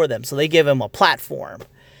content for them, so they give them a platform.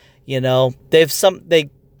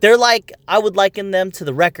 They're like, I would liken them to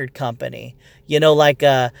the record company. Like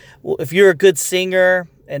if you're a good singer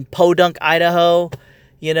in Podunk, Idaho,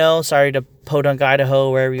 sorry to Podunk,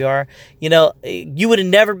 Idaho, wherever you are, you would have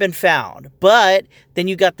never been found. But then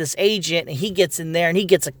you got this agent, and he gets in there, and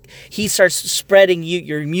he starts spreading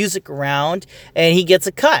your music around, and he gets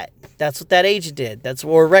a cut. That's what that agent did. That's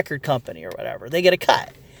or a record company or whatever. They get a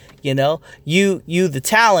cut. You the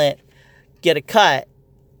talent, get a cut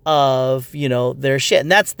of their shit,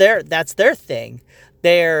 and that's their thing.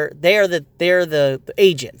 They're the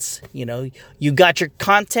agents. You got your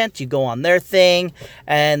content, you go on their thing,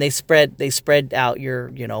 and they spread out your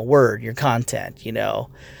word, your content.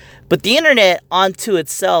 But the internet onto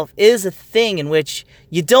itself is a thing in which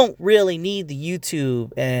you don't really need the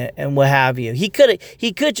YouTube and what have you. He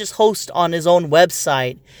could just host on his own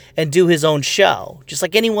website and do his own show, just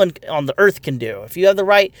like anyone on the earth can do. If you have the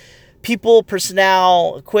right people,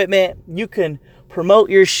 personnel, equipment, you can promote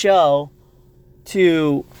your show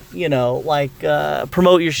to,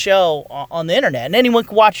 promote your show on the internet. And anyone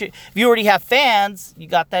can watch it. If you already have fans, you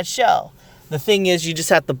got that show. The thing is, you just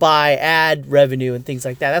have to buy ad revenue and things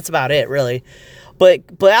like that. That's about it, really. But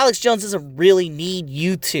Alex Jones doesn't really need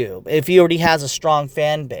YouTube if he already has a strong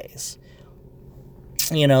fan base.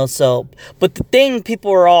 But the thing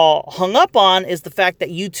people are all hung up on is the fact that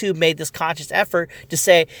YouTube made this conscious effort to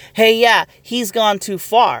say, hey, yeah, he's gone too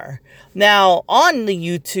far. Now, on the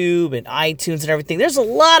YouTube and iTunes and everything, there's a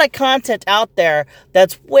lot of content out there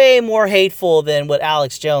that's way more hateful than what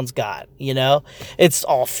Alex Jones got, It's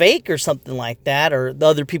all fake or something like that, or the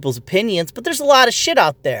other people's opinions, but there's a lot of shit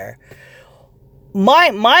out there.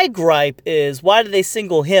 My gripe is, why do they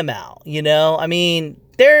single him out, I mean,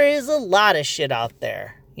 there is a lot of shit out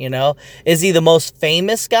there, Is he the most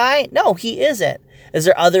famous guy? No, he isn't. Is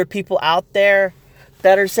there other people out there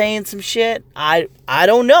that are saying some shit? I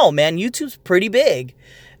don't know, man. YouTube's pretty big,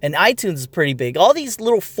 and iTunes is pretty big. All these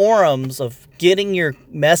little forums of getting your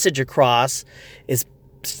message across is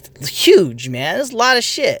huge, man. There's a lot of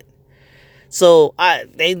shit. So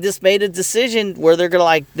they just made a decision where they're gonna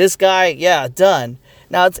like, this guy, yeah, done.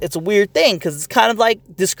 Now it's a weird thing because it's kind of like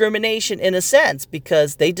discrimination in a sense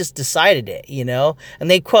because they just decided it,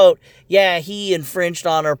 and they quote, yeah, he infringed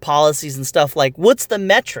on our policies and stuff. Like, what's the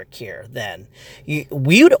metric here then?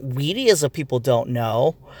 We as a people don't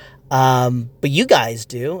know, but you guys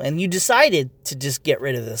do, and you decided to just get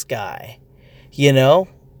rid of this guy,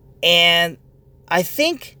 and I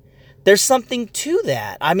think there's something to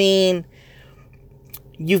that. I mean,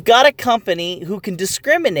 you've got a company who can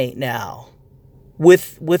discriminate now.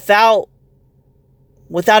 Without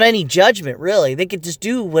any judgment, really. They could just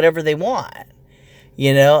do whatever they want,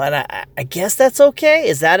 and I guess that's okay.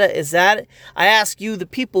 Is that I ask you, the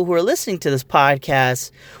people who are listening to this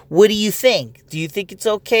podcast, what do you think? Do you think it's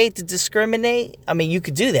okay to discriminate? I mean, you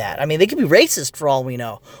could do that. I mean, they could be racist for all we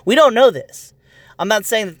know. We don't know this. I'm not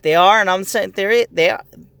saying that they are, and I'm saying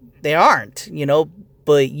they aren't,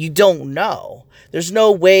 but you don't know. There's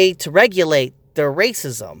no way to regulate their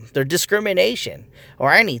racism, their discrimination,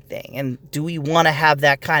 or anything. And do we want to have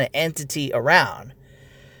that kind of entity around?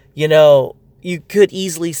 You could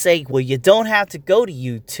easily say, well, you don't have to go to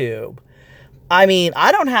YouTube. I mean,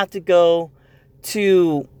 I don't have to go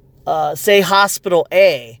to, say, Hospital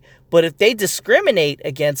A, but if they discriminate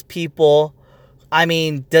against people, I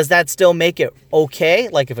mean, does that still make it okay?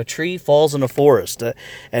 Like if a tree falls in a forest,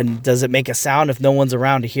 and does it make a sound if no one's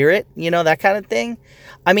around to hear it? That kind of thing.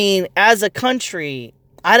 I mean, as a country,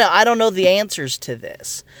 I don't know the answers to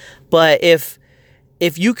this, but if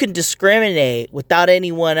you can discriminate without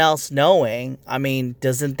anyone else knowing, I mean,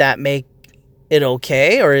 doesn't that make it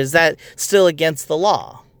okay? Or is that still against the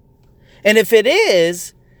law? And if it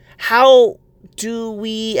is, how do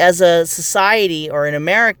we as a society or in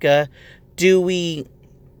America, do we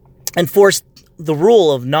enforce the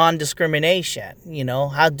rule of non-discrimination?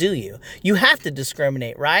 How do you? You have to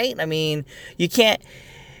discriminate, right? I mean, you can't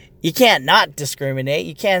not discriminate.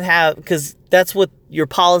 You can't have, because that's what your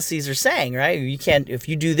policies are saying, right? You can't, if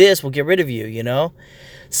you do this, we'll get rid of you,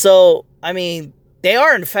 So, I mean, they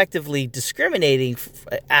are effectively discriminating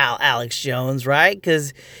Alex Jones, right?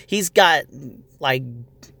 Because he's got,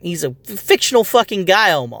 he's a fictional fucking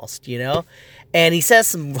guy almost, And he says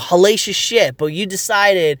some hellacious shit, but you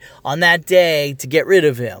decided on that day to get rid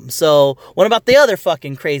of him. So what about the other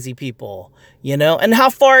fucking crazy people, And how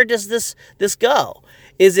far does this go?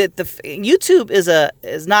 Is it YouTube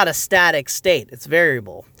is not a static state. It's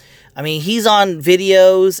variable. I mean, he's on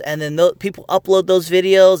videos, and then people upload those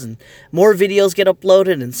videos, and more videos get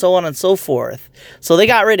uploaded, and so on and so forth. So they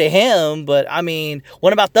got rid of him, but I mean,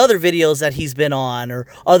 what about the other videos that he's been on, or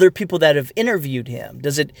other people that have interviewed him?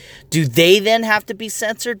 Do they then have to be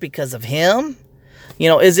censored because of him?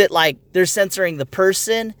 Is it like they're censoring the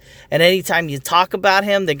person, and anytime you talk about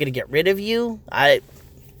him, they're gonna get rid of you?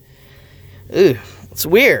 It's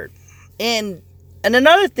weird. And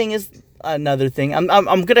another thing.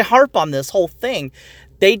 I'm gonna harp on this whole thing.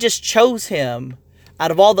 They just chose him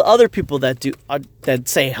out of all the other people that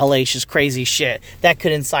say hellacious, crazy shit that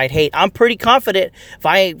could incite hate. I'm pretty confident if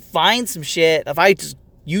I find some shit, if I just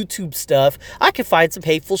YouTube stuff, I could find some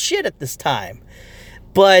hateful shit at this time.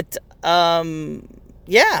 But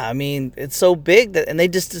yeah, I mean, it's so big and they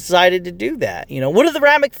just decided to do that. What are the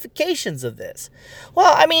ramifications of this?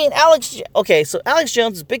 Well, I mean, Alex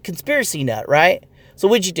Jones is a big conspiracy nut, right? So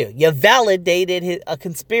what'd you do? You validated a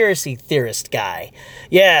conspiracy theorist guy.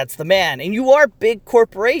 Yeah, it's the man. And you are big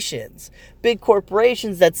corporations. Big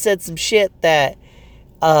corporations that said some shit that,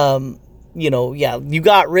 you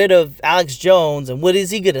got rid of Alex Jones, and what is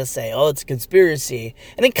he going to say? Oh, it's a conspiracy.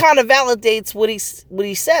 And it kind of validates what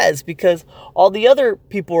he says, because all the other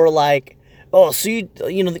people are like, oh, so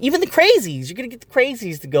even the crazies, you're going to get the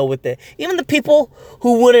crazies to go with it. Even the people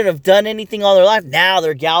who wouldn't have done anything all their life, now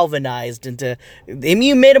they're galvanized into,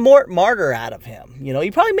 you made a more martyr out of him.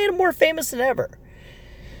 You probably made him more famous than ever.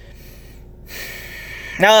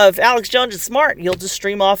 Now, if Alex Jones is smart, he'll just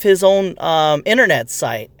stream off his own internet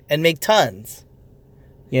site and make tons.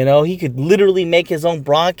 He could literally make his own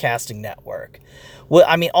broadcasting network. Well,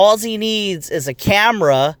 I mean, all he needs is a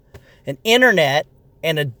camera, an internet,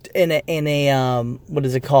 and a what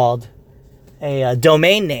is it called? A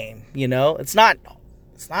domain name. It's not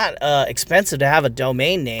expensive to have a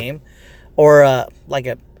domain name, or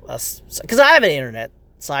because I have an internet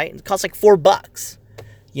site. It costs like $4.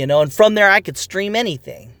 And from there I could stream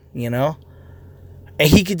anything. And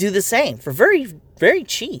he could do the same for very, very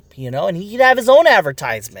cheap. And he could have his own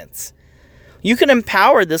advertisements. You can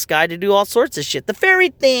empower this guy to do all sorts of shit. The very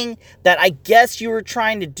thing that I guess you were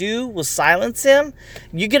trying to do was silence him.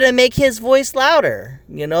 You're going to make his voice louder.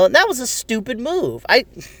 And that was a stupid move. I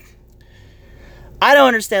don't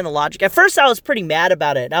understand the logic. At first, I was pretty mad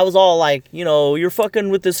about it. I was all like, you're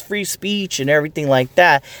fucking with this free speech and everything like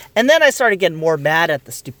that. And then I started getting more mad at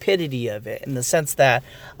the stupidity of it, in the sense that,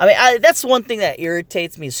 that's one thing that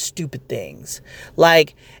irritates me, is stupid things.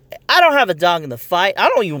 Like, I don't have a dog in the fight. I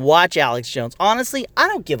don't even watch Alex Jones. Honestly, I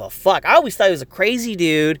don't give a fuck. I always thought he was a crazy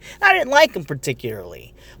dude. I didn't like him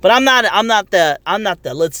particularly. But I'm not the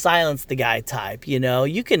let's silence the guy type,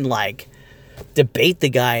 You can debate the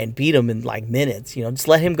guy and beat him in minutes, just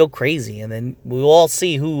let him go crazy, and then we'll all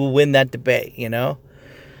see who will win that debate, Yeah.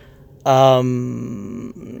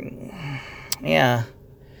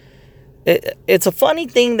 It's a funny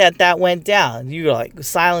thing that went down. You're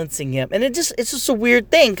silencing him, and it's just a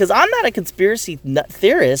weird thing, because I'm not a conspiracy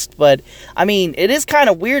theorist, but it is kind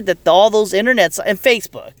of weird that all those internets and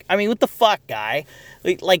Facebook. What the fuck, guy?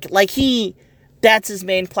 He That's his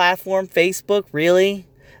main platform, Facebook, really?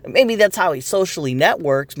 Maybe that's how he socially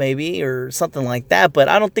networks, maybe, or something like that. But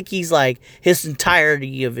I don't think he's like, his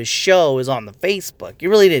entirety of his show is on the Facebook. He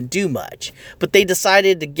really didn't do much. But they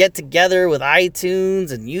decided to get together with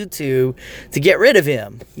iTunes and YouTube to get rid of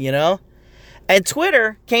him, you know? And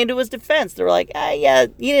Twitter came to his defense. They were like, yeah,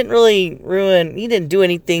 he didn't do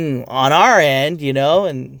anything on our end, you know?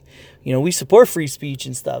 And, you know, we support free speech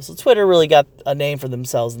and stuff. So Twitter really got a name for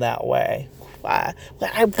themselves that way. But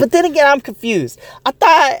then again, I'm confused. I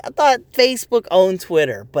thought Facebook owned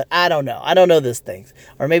Twitter, but I don't know. I don't know these things.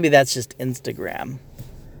 Or maybe that's just Instagram.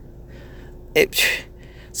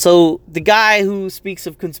 So the guy who speaks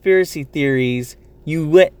of conspiracy theories, you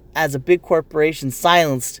went as a big corporation,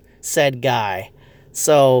 silenced said guy.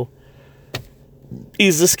 So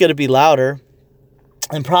he's just going to be louder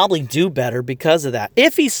and probably do better because of that.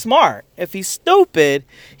 If he's smart. If he's stupid,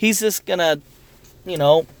 he's just going to, you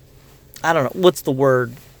know, I don't know, what's the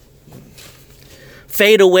word?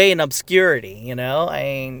 Fade away in obscurity, you know? I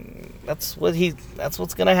mean, that's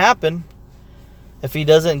what's going to happen if he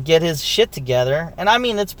doesn't get his shit together. And I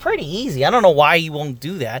mean, it's pretty easy. I don't know why he won't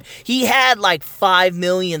do that. He had like 5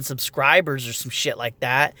 million subscribers or some shit like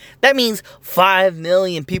that. That means 5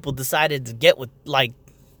 million people decided to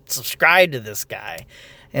subscribe to this guy.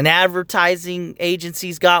 And advertising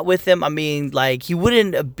agencies got with him. I mean, like, he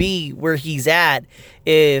wouldn't be where he's at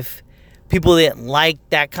if people didn't like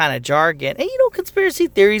that kind of jargon. And, you know, conspiracy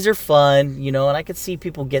theories are fun, you know, and I could see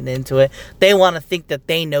people getting into it. They want to think that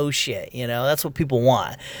they know shit, you know. That's what people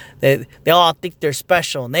want. They all think they're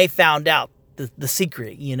special, and they found out the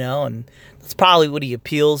secret, you know, and that's probably what he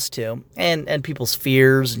appeals to, and people's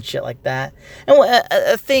fears and shit like that. And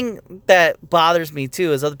a thing that bothers me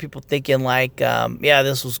too is other people thinking like, yeah,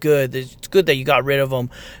 this was good. It's good that you got rid of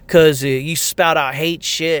him because you spout out hate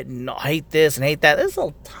shit and hate this and hate that. There's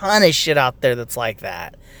a ton of shit out there that's like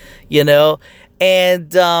that, you know.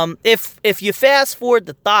 And if you fast forward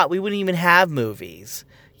the thought, we wouldn't even have movies.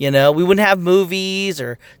 You know, we wouldn't have movies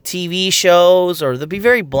or TV shows, or they'd be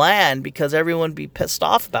very bland because everyone would be pissed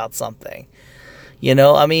off about something. You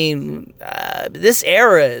know, I mean, this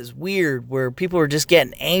era is weird where people are just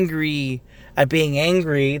getting angry at being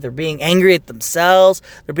angry. They're being angry at themselves.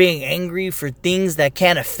 They're being angry for things that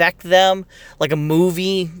can't affect them, like a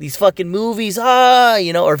movie, these fucking movies,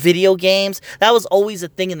 you know, or video games. That was always a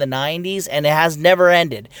thing in the 90s, and it has never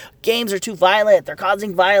ended. Games are too violent. They're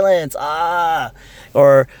causing violence.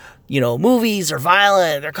 Or, you know, movies are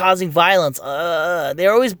violent. They're causing violence.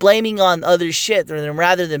 They're always blaming on other shit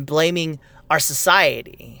rather than blaming our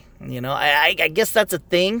society. You know, I guess that's a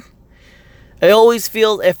thing.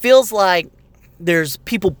 It feels like there's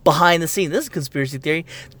people behind the scenes. This is conspiracy theory.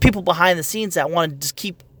 People behind the scenes that want to just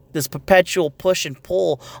keep this perpetual push and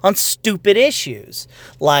pull on stupid issues.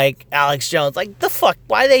 Like Alex Jones. Like, the fuck?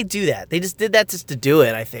 Why they do that? They just did that just to do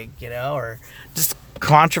it, I think, you know? Or just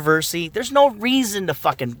controversy. There's no reason to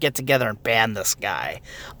fucking get together and ban this guy.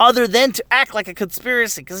 Other than to act like a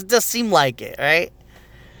conspiracy. Because it does seem like it, right?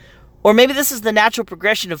 Or maybe this is the natural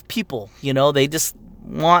progression of people, you know? They just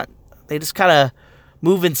kind of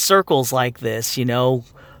move in circles like this, you know,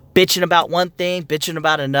 bitching about one thing, bitching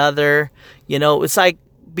about another. You know, it's like,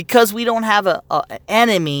 because we don't have an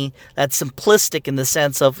enemy that's simplistic in the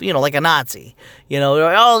sense of, you know, like a Nazi. You know,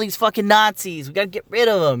 all these fucking Nazis, we got to get rid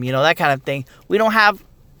of them, you know, that kind of thing. We don't have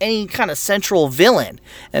any kind of central villain.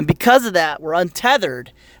 And because of that, we're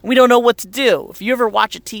untethered. And we don't know what to do. If you ever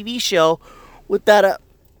watch a TV show with that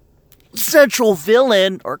central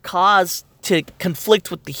villain or cause to conflict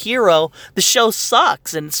with the hero, the show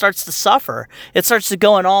sucks and it starts to suffer. It starts to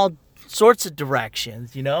go in all sorts of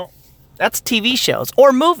directions, you know? That's TV shows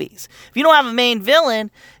or movies. If you don't have a main villain,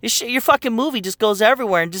 your fucking movie just goes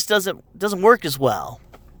everywhere and just doesn't work as well.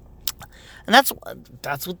 And that's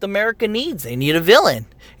what America needs. They need a villain.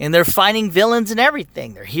 And they're finding villains in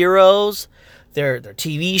everything. They're heroes, their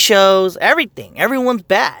TV shows, everything. Everyone's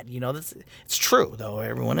bad, you know? It's true, though.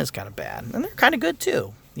 Everyone is kind of bad. And they're kind of good,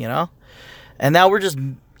 too, you know? And now we're just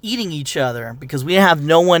eating each other because we have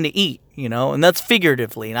no one to eat, you know? And that's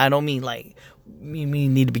figuratively. And I don't mean like we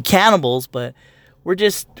need to be cannibals, but we're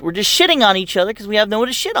just shitting on each other because we have no one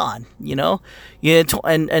to shit on, you know? And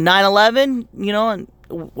 9/11, you know,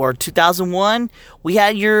 or 2001, we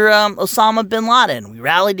had your Osama bin Laden. We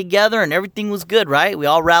rallied together and everything was good, right? We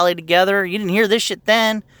all rallied together. You didn't hear this shit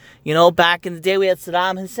then. You know, back in the day we had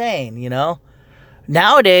Saddam Hussein, you know?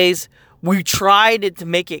 Nowadays, we tried to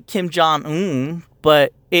make it Kim Jong-un,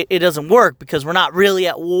 but it doesn't work because we're not really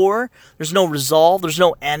at war. There's no resolve. There's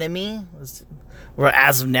no enemy. Where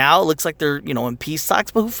as of now, it looks like they're, in peace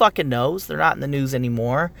talks, but who fucking knows? They're not in the news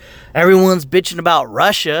anymore. Everyone's bitching about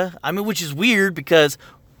Russia. I mean, which is weird because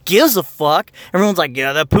gives a fuck? Everyone's like,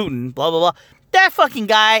 yeah, that Putin, blah, blah, blah. That fucking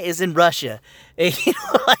guy is in Russia.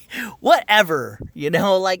 Whatever,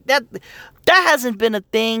 like that hasn't been a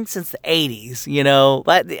thing since the 80s,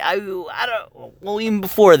 but I don't, well, even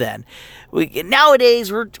before then.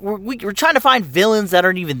 Nowadays, we're trying to find villains that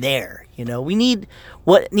aren't even there,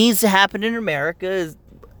 what needs to happen in America is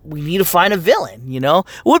we need to find a villain, What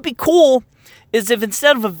would be cool is if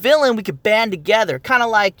instead of a villain, we could band together, kind of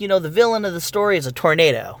like, the villain of the story is a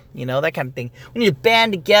tornado, that kind of thing. We need to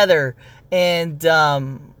band together and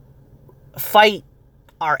fight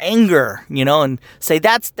our anger, and say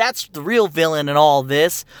that's the real villain in all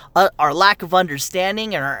this, our lack of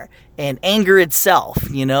understanding and anger itself,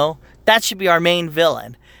 that should be our main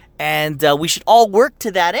villain, and we should all work to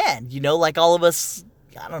that end, like all of us,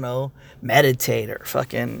 I don't know, meditate or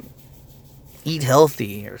fucking eat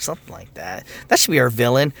healthy or something like that. That should be our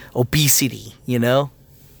villain. Obesity,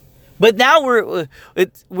 But now we're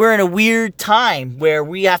in a weird time where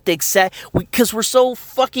we have to accept, because we're so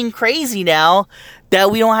fucking crazy now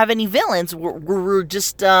that we don't have any villains. We're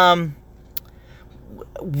just out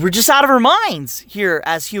of our minds here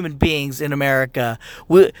as human beings in America.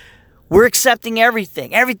 We're accepting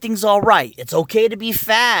everything. Everything's all right. It's okay to be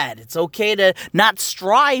fat. It's okay to not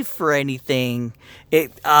strive for anything.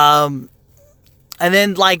 And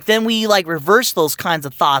then we reverse those kinds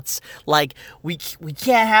of thoughts. Like, we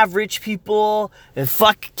can't have rich people, and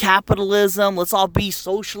fuck capitalism, let's all be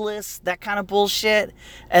socialists, that kind of bullshit.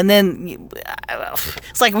 And then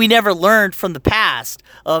it's like we never learned from the past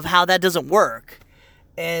of how that doesn't work.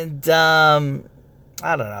 And I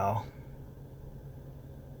don't know.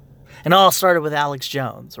 And it all started with Alex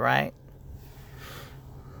Jones, right?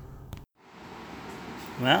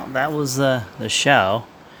 Well, that was the show.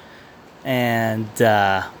 And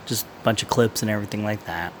just a bunch of clips and everything like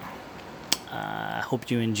that. I hope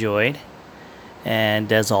you enjoyed.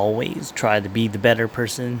 And as always, try to be the better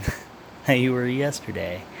person that you were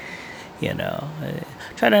yesterday.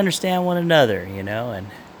 Try to understand one another, and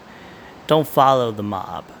don't follow the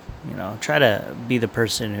mob. Try to be the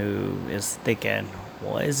person who is thinking,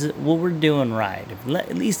 well, is it what we're doing right?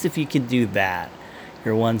 At least if you could do that,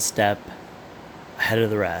 you're one step ahead of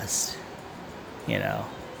the rest,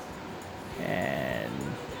 And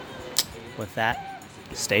with that,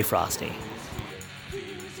 stay frosty.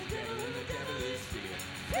 It's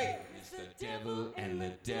the devil, and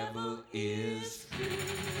the devil is free.